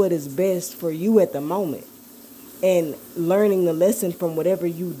do what is best for you at the moment and learning the lesson from whatever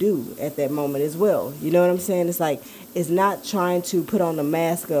you do at that moment as well. You know what I'm saying? It's like, it's not trying to put on a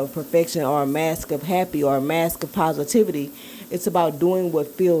mask of perfection or a mask of happy or a mask of positivity. It's about doing what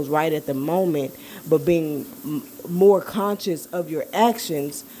feels right at the moment, but being more conscious of your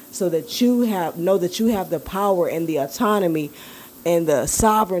actions so that you know that you have the power and the autonomy and the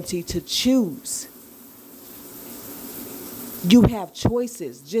sovereignty to choose. You have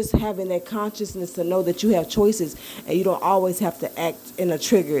choices. Just having that consciousness to know that you have choices and you don't always have to act in a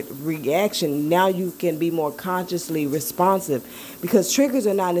triggered reaction. Now you can be more consciously responsive, because triggers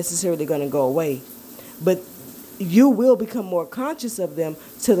are not necessarily going to go away. But you will become more conscious of them,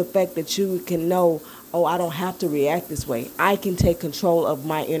 to the fact that you can know, oh, I don't have to react this way. I can take control of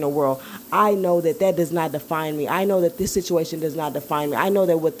my inner world. I know that that does not define me. I know that this situation does not define me. I know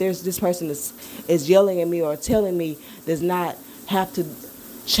that what this person is yelling at me or telling me does not have to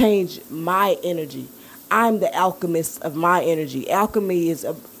change my energy. I'm the alchemist of my energy. Alchemy is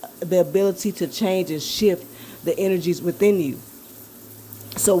the ability to change and shift the energies within you.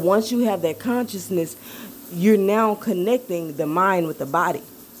 So once you have that consciousness, you're now connecting the mind with the body.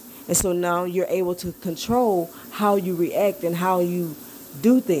 And so now you're able to control how you react and how you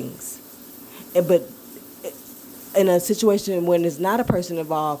do things. But in a situation when there's not a person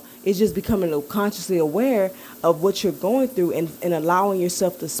involved, it's just becoming consciously aware of what you're going through, and allowing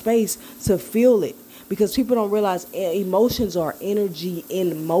yourself the space to feel it. Because people don't realize emotions are energy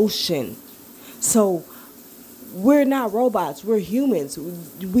in motion. So we're not robots. We're humans.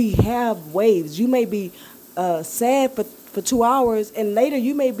 We have waves. You may be sad for 2 hours, and later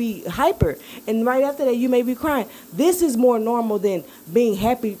you may be hyper, and right after that you may be crying. This is more normal than being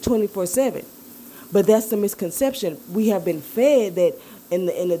happy 24/7. But that's the misconception. We have been fed that in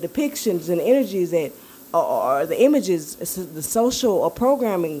the depictions and energies that or the images, the social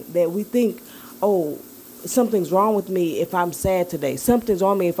programming, that we think, oh, something's wrong with me if I'm sad today. Something's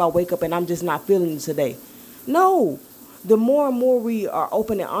wrong with me if I wake up and I'm just not feeling it today. No. The more and more we are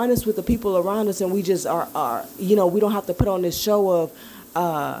open and honest with the people around us, and we just are we don't have to put on this show of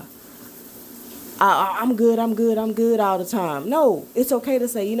I'm good all the time. No, it's okay to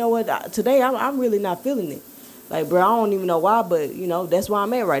say, you know what, today I'm really not feeling it. Like, bro, I don't even know why, but, that's where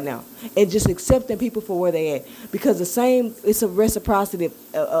I'm at right now. And just accepting people for where they at. Because it's a reciprocity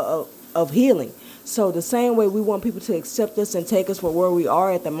of healing. So the same way we want people to accept us and take us for where we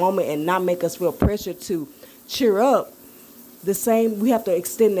are at the moment and not make us feel pressure to cheer up, we have to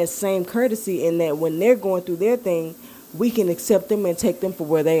extend that same courtesy, in that when they're going through their thing, we can accept them and take them for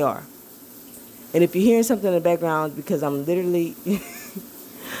where they are. And if you're hearing something in the background, because I'm literally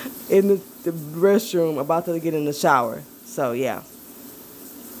in the restroom about to get in the shower. So, yeah.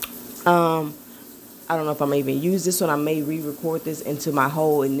 I don't know if I'm going to even use this one. I may re-record this into my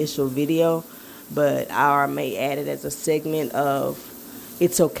whole initial video, but I may add it as a segment of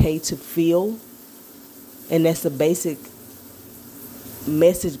it's okay to feel. And that's the basic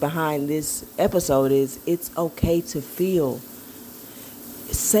message behind this episode, is it's okay to feel.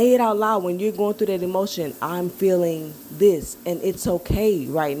 Say it out loud when you're going through that emotion. I'm feeling this, and it's okay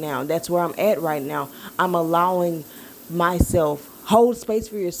right now. That's where I'm at right now. I'm allowing myself. Hold space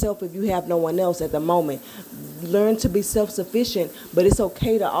for yourself if you have no one else at the moment. Learn to be self-sufficient, but it's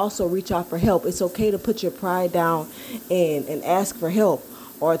okay to also reach out for help. It's okay to put your pride down and ask for help,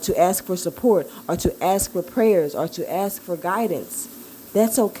 or to ask for support, or to ask for prayers, or to ask for guidance.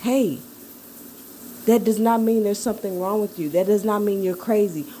 That's okay. That does not mean there's something wrong with you. That does not mean you're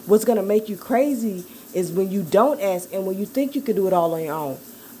crazy. What's going to make you crazy is when you don't ask, and when you think you can do it all on your own.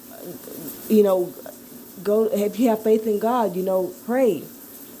 If you have faith in God, pray.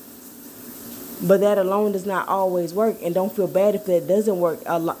 But that alone does not always work, and don't feel bad if that doesn't work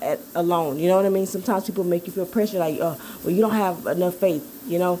alone. You know what I mean? Sometimes people make you feel pressure, like, well, you don't have enough faith.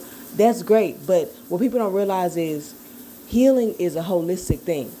 That's great, but what people don't realize is healing is a holistic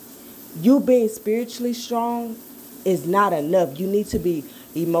thing. You being spiritually strong is not enough. You need to be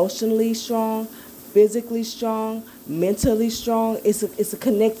emotionally strong, physically strong, mentally strong. It's a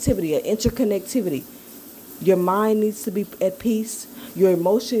connectivity, an interconnectivity. Your mind needs to be at peace. Your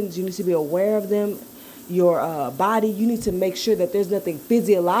emotions, you need to be aware of them. Your body, you need to make sure that there's nothing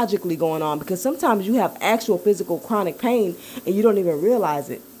physiologically going on, because sometimes you have actual physical chronic pain and you don't even realize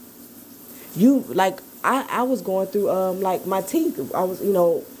it. I was going through my teeth. I was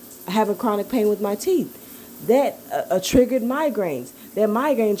having chronic pain with my teeth. That triggered migraines. That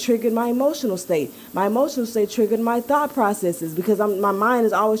migraine triggered my emotional state. My emotional state triggered my thought processes, because my mind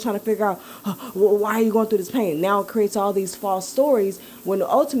is always trying to figure out, why are you going through this pain? Now it creates all these false stories, when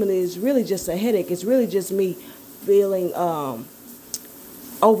ultimately it's really just a headache. It's really just me feeling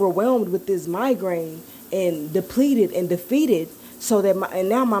overwhelmed with this migraine and depleted and defeated, so that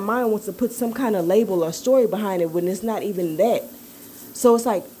now my mind wants to put some kind of label or story behind it when it's not even that. So it's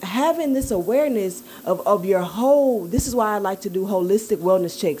like having this awareness of your whole. This is why I like to do holistic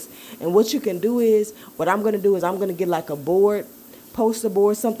wellness checks. And what you can do is, what I'm going to do is, I'm going to get like a board, poster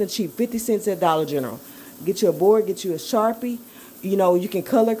board, something cheap, 50 cents at Dollar General. Get you a board, get you a Sharpie. You can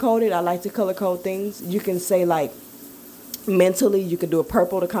color code it. I like to color code things. You can say, like, mentally, you can do a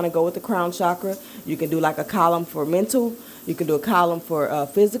purple to kind of go with the crown chakra. You can do like a column for mental. You can do a column for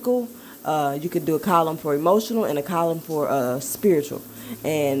physical. You could do a column for emotional and a column for spiritual.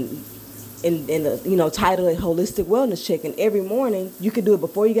 And title it holistic wellness check. And every morning you can do it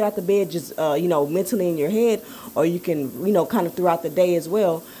before you get out the bed, just mentally in your head, or you can kind of throughout the day as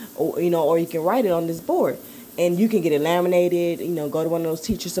well, or you can write it on this board, and you can get it laminated. Go to one of those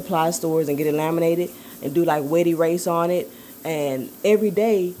teacher supply stores and get it laminated and do like wet erase on it. And every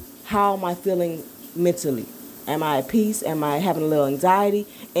day, how am I feeling mentally? Am I at peace? Am I having a little anxiety?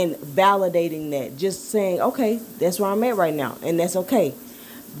 And validating that, just saying, okay, that's where I'm at right now, and that's okay.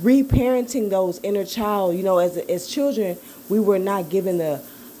 Reparenting those inner child. As children, we were not given the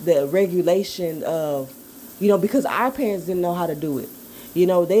regulation of, because our parents didn't know how to do it. They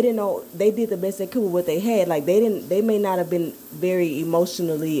didn't know. They did the best they could with what they had. Like they may not have been very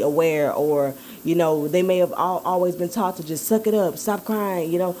emotionally aware, or they may have always been taught to just suck it up, stop crying,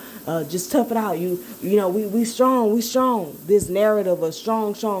 just tough it out. We strong. This narrative of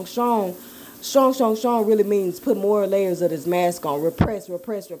strong really means put more layers of this mask on, repress.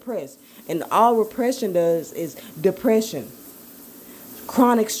 And all repression does is depression,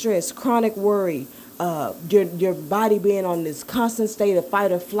 chronic stress, chronic worry, your body being on this constant state of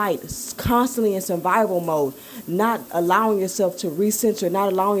fight or flight, constantly in survival mode, not allowing yourself to recenter,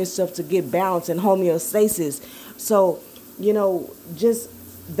 not allowing yourself to get balance and homeostasis. So, just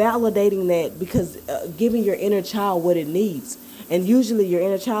validating that, because giving your inner child what it needs. And usually your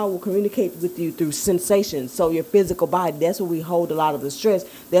inner child will communicate with you through sensations. So your physical body, that's where we hold a lot of the stress.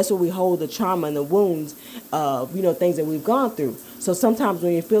 That's where we hold the trauma and the wounds of, things that we've gone through. So sometimes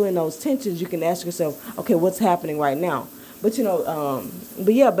when you're feeling those tensions, you can ask yourself, okay, what's happening right now? But,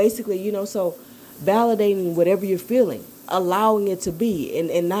 basically, so validating whatever you're feeling, allowing it to be,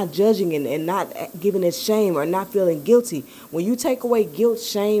 and not judging it, and not giving it shame or not feeling guilty. When you take away guilt,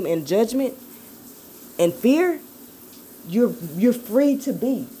 shame, and judgment and fear, you're free to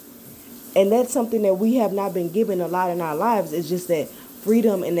be. And that's something that we have not been given a lot in our lives. It's just that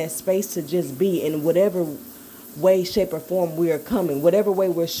freedom and that space to just be in whatever way, shape, or form we are coming, whatever way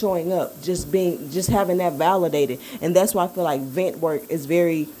we're showing up, just having that validated. And that's why I feel like vent work is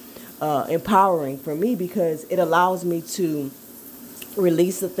very empowering for me, because it allows me to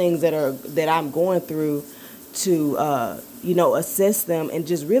release the things that I'm going through, to assess them, and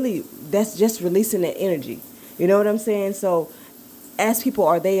that's just releasing that energy. You know what I'm saying? So ask people,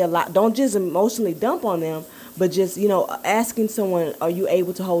 are they allowed? Don't just emotionally dump on them, but just, asking someone, are you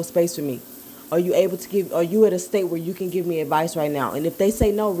able to hold space for me? Are you at a state where you can give me advice right now? And if they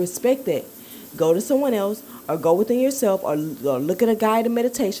say no, respect that. Go to someone else, or go within yourself, or look at a guided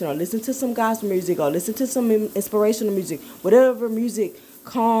meditation, or listen to some gospel music, or listen to some inspirational music, whatever music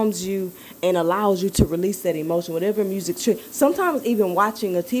calms you and allows you to release that emotion, whatever music. Sometimes even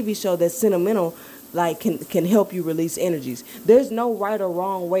watching a TV show that's sentimental, can help you release energies. There's no right or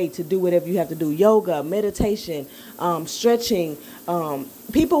wrong way to do whatever you have to do. Yoga, meditation, stretching.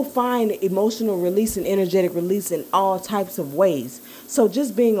 People find emotional release and energetic release in all types of ways. So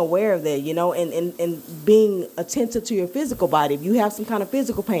just being aware of that, and being attentive to your physical body. If you have some kind of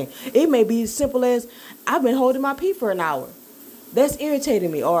physical pain, it may be as simple as, I've been holding my pee for an hour. That's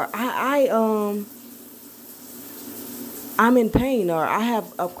irritating me. Or I'm in pain, or I have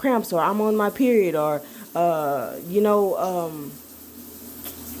cramps, or I'm on my period, or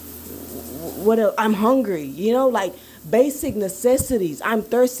what else? I'm hungry. Like basic necessities. I'm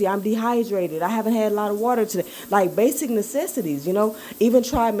thirsty. I'm dehydrated. I haven't had a lot of water today. Like basic necessities. Even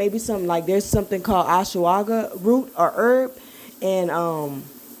try maybe some, like there's something called ashwagandha root or herb, and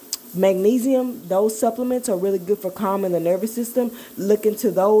magnesium. Those supplements are really good for calming the nervous system. Look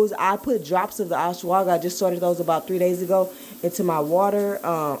into those. I put drops of the ashwagandha. I just started those about 3 days ago into my water.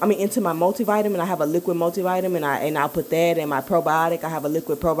 Into my multivitamin. I have a liquid multivitamin, and I put that in my probiotic. I have a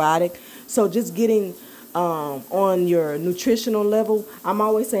liquid probiotic. So just getting on your nutritional level. I'm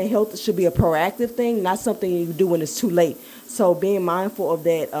always saying health should be a proactive thing, not something you do when it's too late. So being mindful of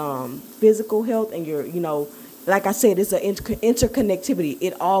that physical health and your, like I said, it's an interconnectivity.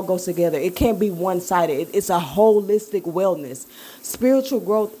 It all goes together. It can't be one-sided. It's a holistic wellness. Spiritual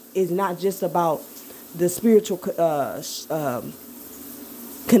growth is not just about the spiritual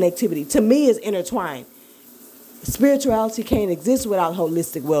connectivity. To me, it's intertwined. Spirituality can't exist without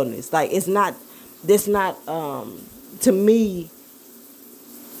holistic wellness. Like, to me,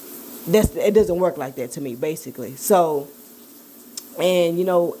 it doesn't work like that to me, basically. So, and,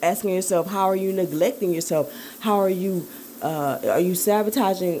 asking yourself, how are you neglecting yourself? How are you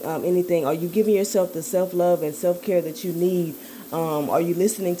sabotaging anything? Are you giving yourself the self-love and self-care that you need? Are you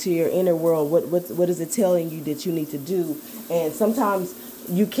listening to your inner world? What is it telling you that you need to do? And sometimes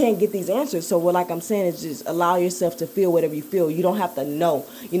you can't get these answers. So what, like I'm saying, is just allow yourself to feel whatever you feel. You don't have to know.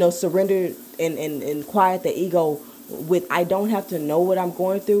 Surrender and quiet the ego with I don't have to know what I'm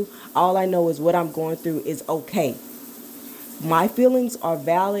going through. All I know is what I'm going through is okay. My feelings are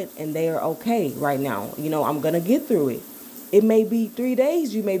valid and they are okay right now. I'm going to get through it. It may be 3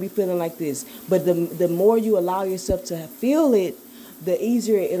 days you may be feeling like this, but the more you allow yourself to feel it, the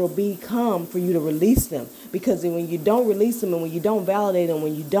easier it'll become for you to release them. Because when you don't release them and when you don't validate them,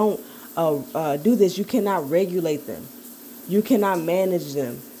 when you don't do this, you cannot regulate them. You cannot manage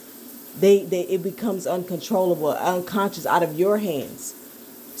them. It becomes uncontrollable, unconscious, out of your hands.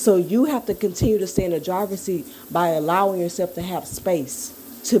 So you have to continue to stay in the driver's seat by allowing yourself to have space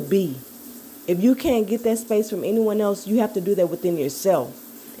to be. If you can't get that space from anyone else, you have to do that within yourself.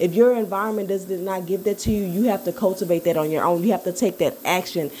 If your environment does not give that to you, you have to cultivate that on your own. You have to take that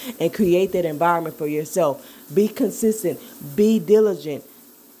action and create that environment for yourself. Be consistent. Be diligent.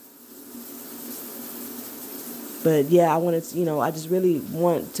 But yeah, I just really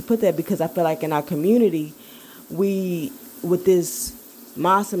want to put that because I feel like in our community, with this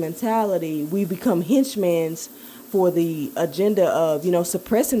massa mentality, we become henchmen for the agenda of,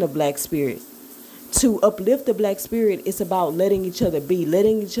 suppressing the black spirit. To uplift the black spirit, it's about letting each other be,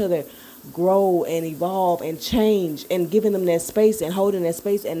 letting each other grow and evolve and change, and giving them that space and holding that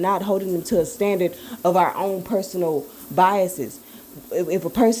space and not holding them to a standard of our own personal biases. If a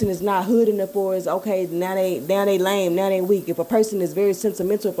person is not hood enough for us, okay, now they lame, now they weak. If a person is very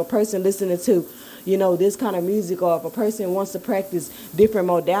sentimental, if a person listening to, this kind of music, or if a person wants to practice different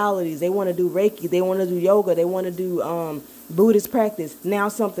modalities, they want to do Reiki, they want to do yoga, they want to do Buddhist practice, now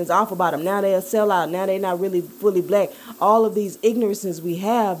something's off about them. Now they're a sellout. Now they're not really fully black. All of these ignorances we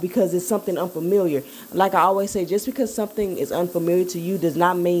have because it's something unfamiliar. Like I always say, just because something is unfamiliar to you does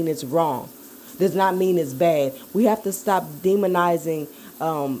not mean it's wrong. Does not mean it's bad. We have to stop demonizing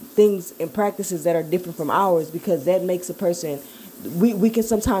things and practices that are different from ours, because that makes a person, we can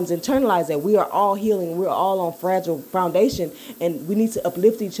sometimes internalize that we are all healing, we're all on fragile foundation, and we need to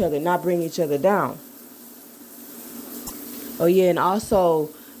uplift each other, not bring each other down. Oh yeah, and also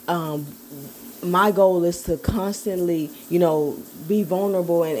my goal is to constantly, be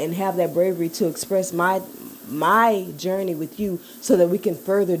vulnerable and have that bravery to express my journey with you, so that we can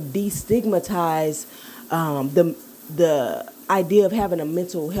further destigmatize the idea of having a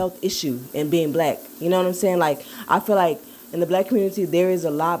mental health issue and being black. You know what I'm saying? Like, I feel like in the black community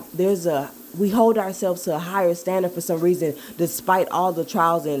we hold ourselves to a higher standard for some reason, despite all the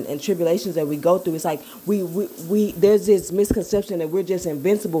trials and tribulations that we go through. It's like we there's this misconception that we're just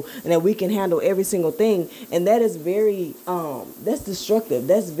invincible and that we can handle every single thing, and that is very that's destructive.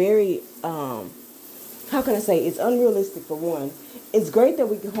 That's very how can I say, it's unrealistic for one. It's great that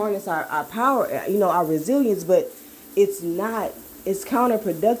we can harness our power, our resilience, but it's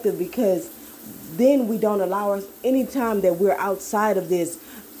counterproductive, because then we don't allow us any time that we're outside of this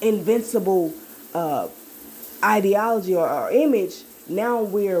invincible ideology or image. Now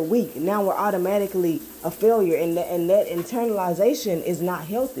we're weak. Now we're automatically a failure, and that internalization is not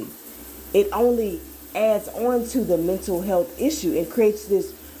healthy. It only adds on to the mental health issue. It creates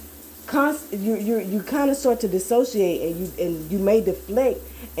this you kind of start to dissociate, and you may deflect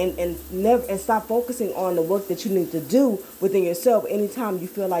and stop focusing on the work that you need to do within yourself anytime you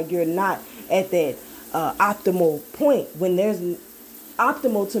feel like you're not at that optimal point. When there's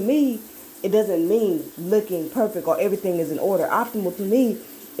optimal, to me, it doesn't mean looking perfect or everything is in order. Optimal to me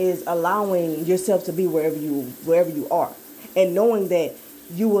is allowing yourself to be wherever you are, and knowing that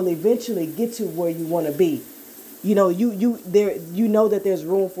you will eventually get to where you want to be. You know that there's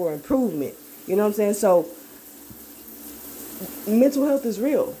room for improvement. You know what I'm saying? So mental health is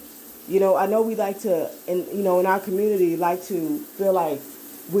real. I know we like to, in our community, like to feel like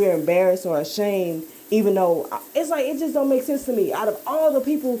we're embarrassed or ashamed, even though it's like, it just don't make sense to me. Out of all the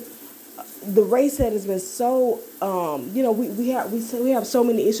people, the race that has been so, we have so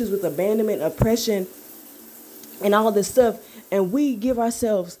many issues with abandonment, oppression, and all this stuff, and we give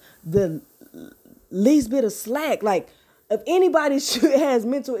ourselves the least bit of slack. Like, if anybody has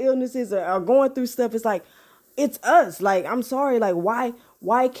mental illnesses or are going through stuff, it's like, it's us. Like, I'm sorry. Like, why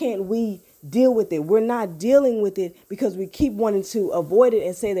can't we deal with it? We're not dealing with it because we keep wanting to avoid it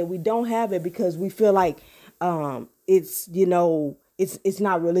and say that we don't have it because we feel like it's it's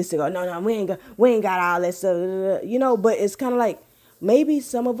not realistic, or no, we ain't got all that stuff, but it's kind of like, maybe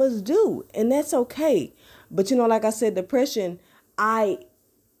some of us do, and that's okay. But like I said, depression, I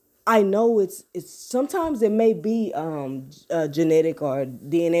know it's sometimes it may be genetic or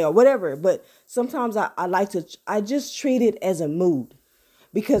DNA or whatever, but sometimes I just treat it as a mood,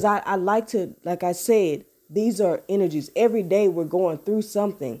 because I like to, like I said, these are energies. Every day we're going through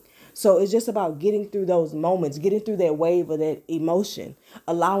something. So it's just about getting through those moments, getting through that wave of that emotion,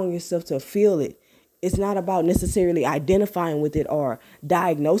 allowing yourself to feel it, it's not about necessarily identifying with it or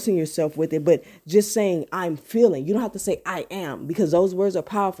diagnosing yourself with it, but just saying, I'm feeling. You don't have to say I am, because those words are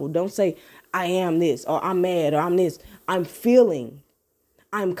powerful. Don't say I am this, or I'm mad, or I'm this. I'm feeling.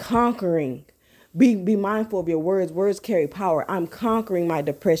 I'm conquering. Be mindful of your words. Words carry power. I'm conquering my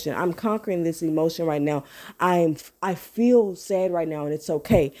depression. I'm conquering this emotion right now. I feel sad right now, and it's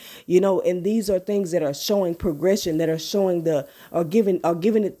okay. And these are things that are showing progression, that are showing giving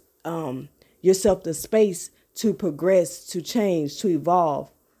it yourself the space to progress, to change, to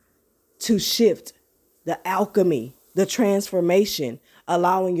evolve, to shift, the alchemy, the transformation,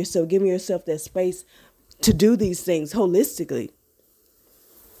 giving yourself that space to do these things holistically.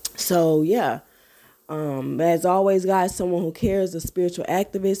 So, yeah. As always, guys, someone who cares, a spiritual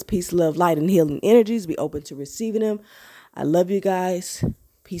activist, peace, love, light, and healing energies. Be open to receiving them. I love you guys.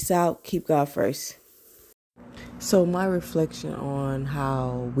 Peace out. Keep God first. So my reflection on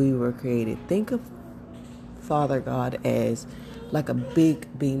how we were created. Think of Father God as like a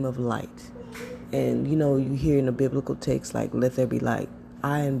big beam of light. And, you hear in the biblical text, like, let there be light.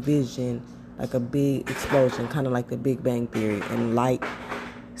 I envision like a big explosion, kind of like the Big Bang Theory, and light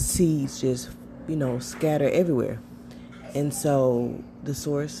seeds just scatter everywhere. And so the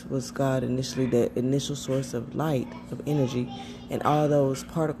source was God initially, the initial source of light, of energy, and all those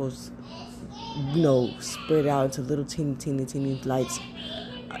particles, spread out into little teeny lights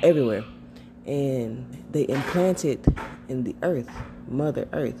everywhere. And they implanted in the earth, Mother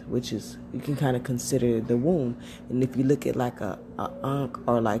Earth, which is, you can kind of consider the womb. And if you look at like a ankh,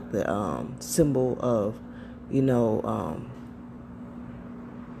 or like the symbol of,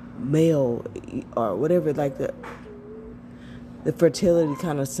 male, or whatever, like the fertility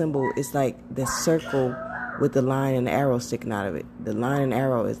kind of symbol, is like the circle with the line and the arrow sticking out of it. The line and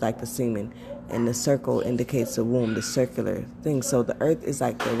arrow is like the semen, and the circle indicates the womb, the circular thing. So the earth is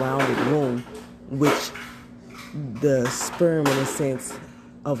like the rounded womb, which the sperm, in a sense,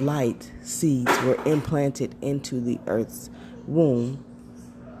 of light seeds were implanted into the earth's womb.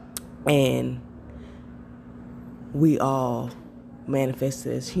 And we all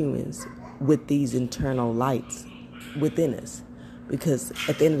manifested as humans with these internal lights within us, because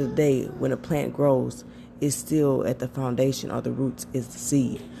at the end of the day, when a plant grows, it's still at the foundation, or the roots is the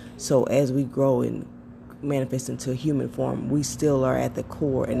seed. So as we grow and manifest into a human form, we still are at the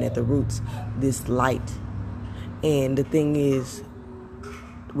core and at the roots this light. And the thing is,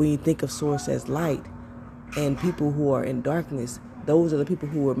 when you think of source as light, and people who are in darkness, those are the people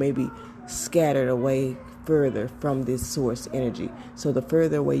who are maybe scattered away further from this source energy. So the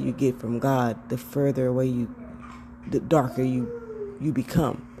further away you get from God, the darker you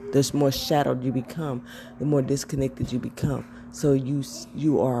become. The more shadowed you become, the more disconnected you become. So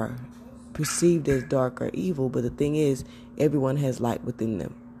you are perceived as dark or evil, but the thing is, everyone has light within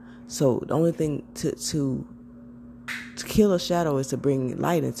them. So the only thing to kill a shadow is to bring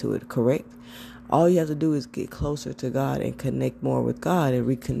light into it, correct? All you have to do is get closer to God and connect more with God and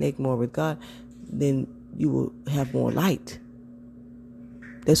reconnect more with God. Then you will have more light.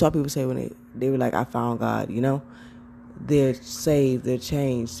 That's why people say when they were like, I found God, they're saved, they're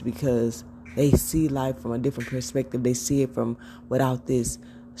changed, because they see life from a different perspective. They see it from without these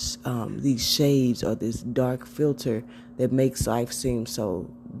shades or this dark filter that makes life seem so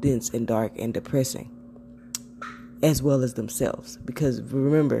dense and dark and depressing, as well as themselves. Because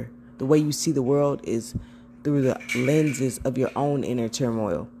remember, the way you see the world is through the lenses of your own inner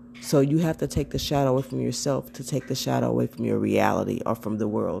turmoil. So you have to take the shadow away from yourself to take the shadow away from your reality, or from the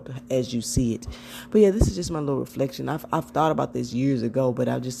world as you see it. But yeah, this is just my little reflection. I've thought about this years ago, but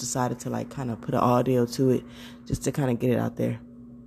I just decided to kind of put an audio to it just to kind of get it out there.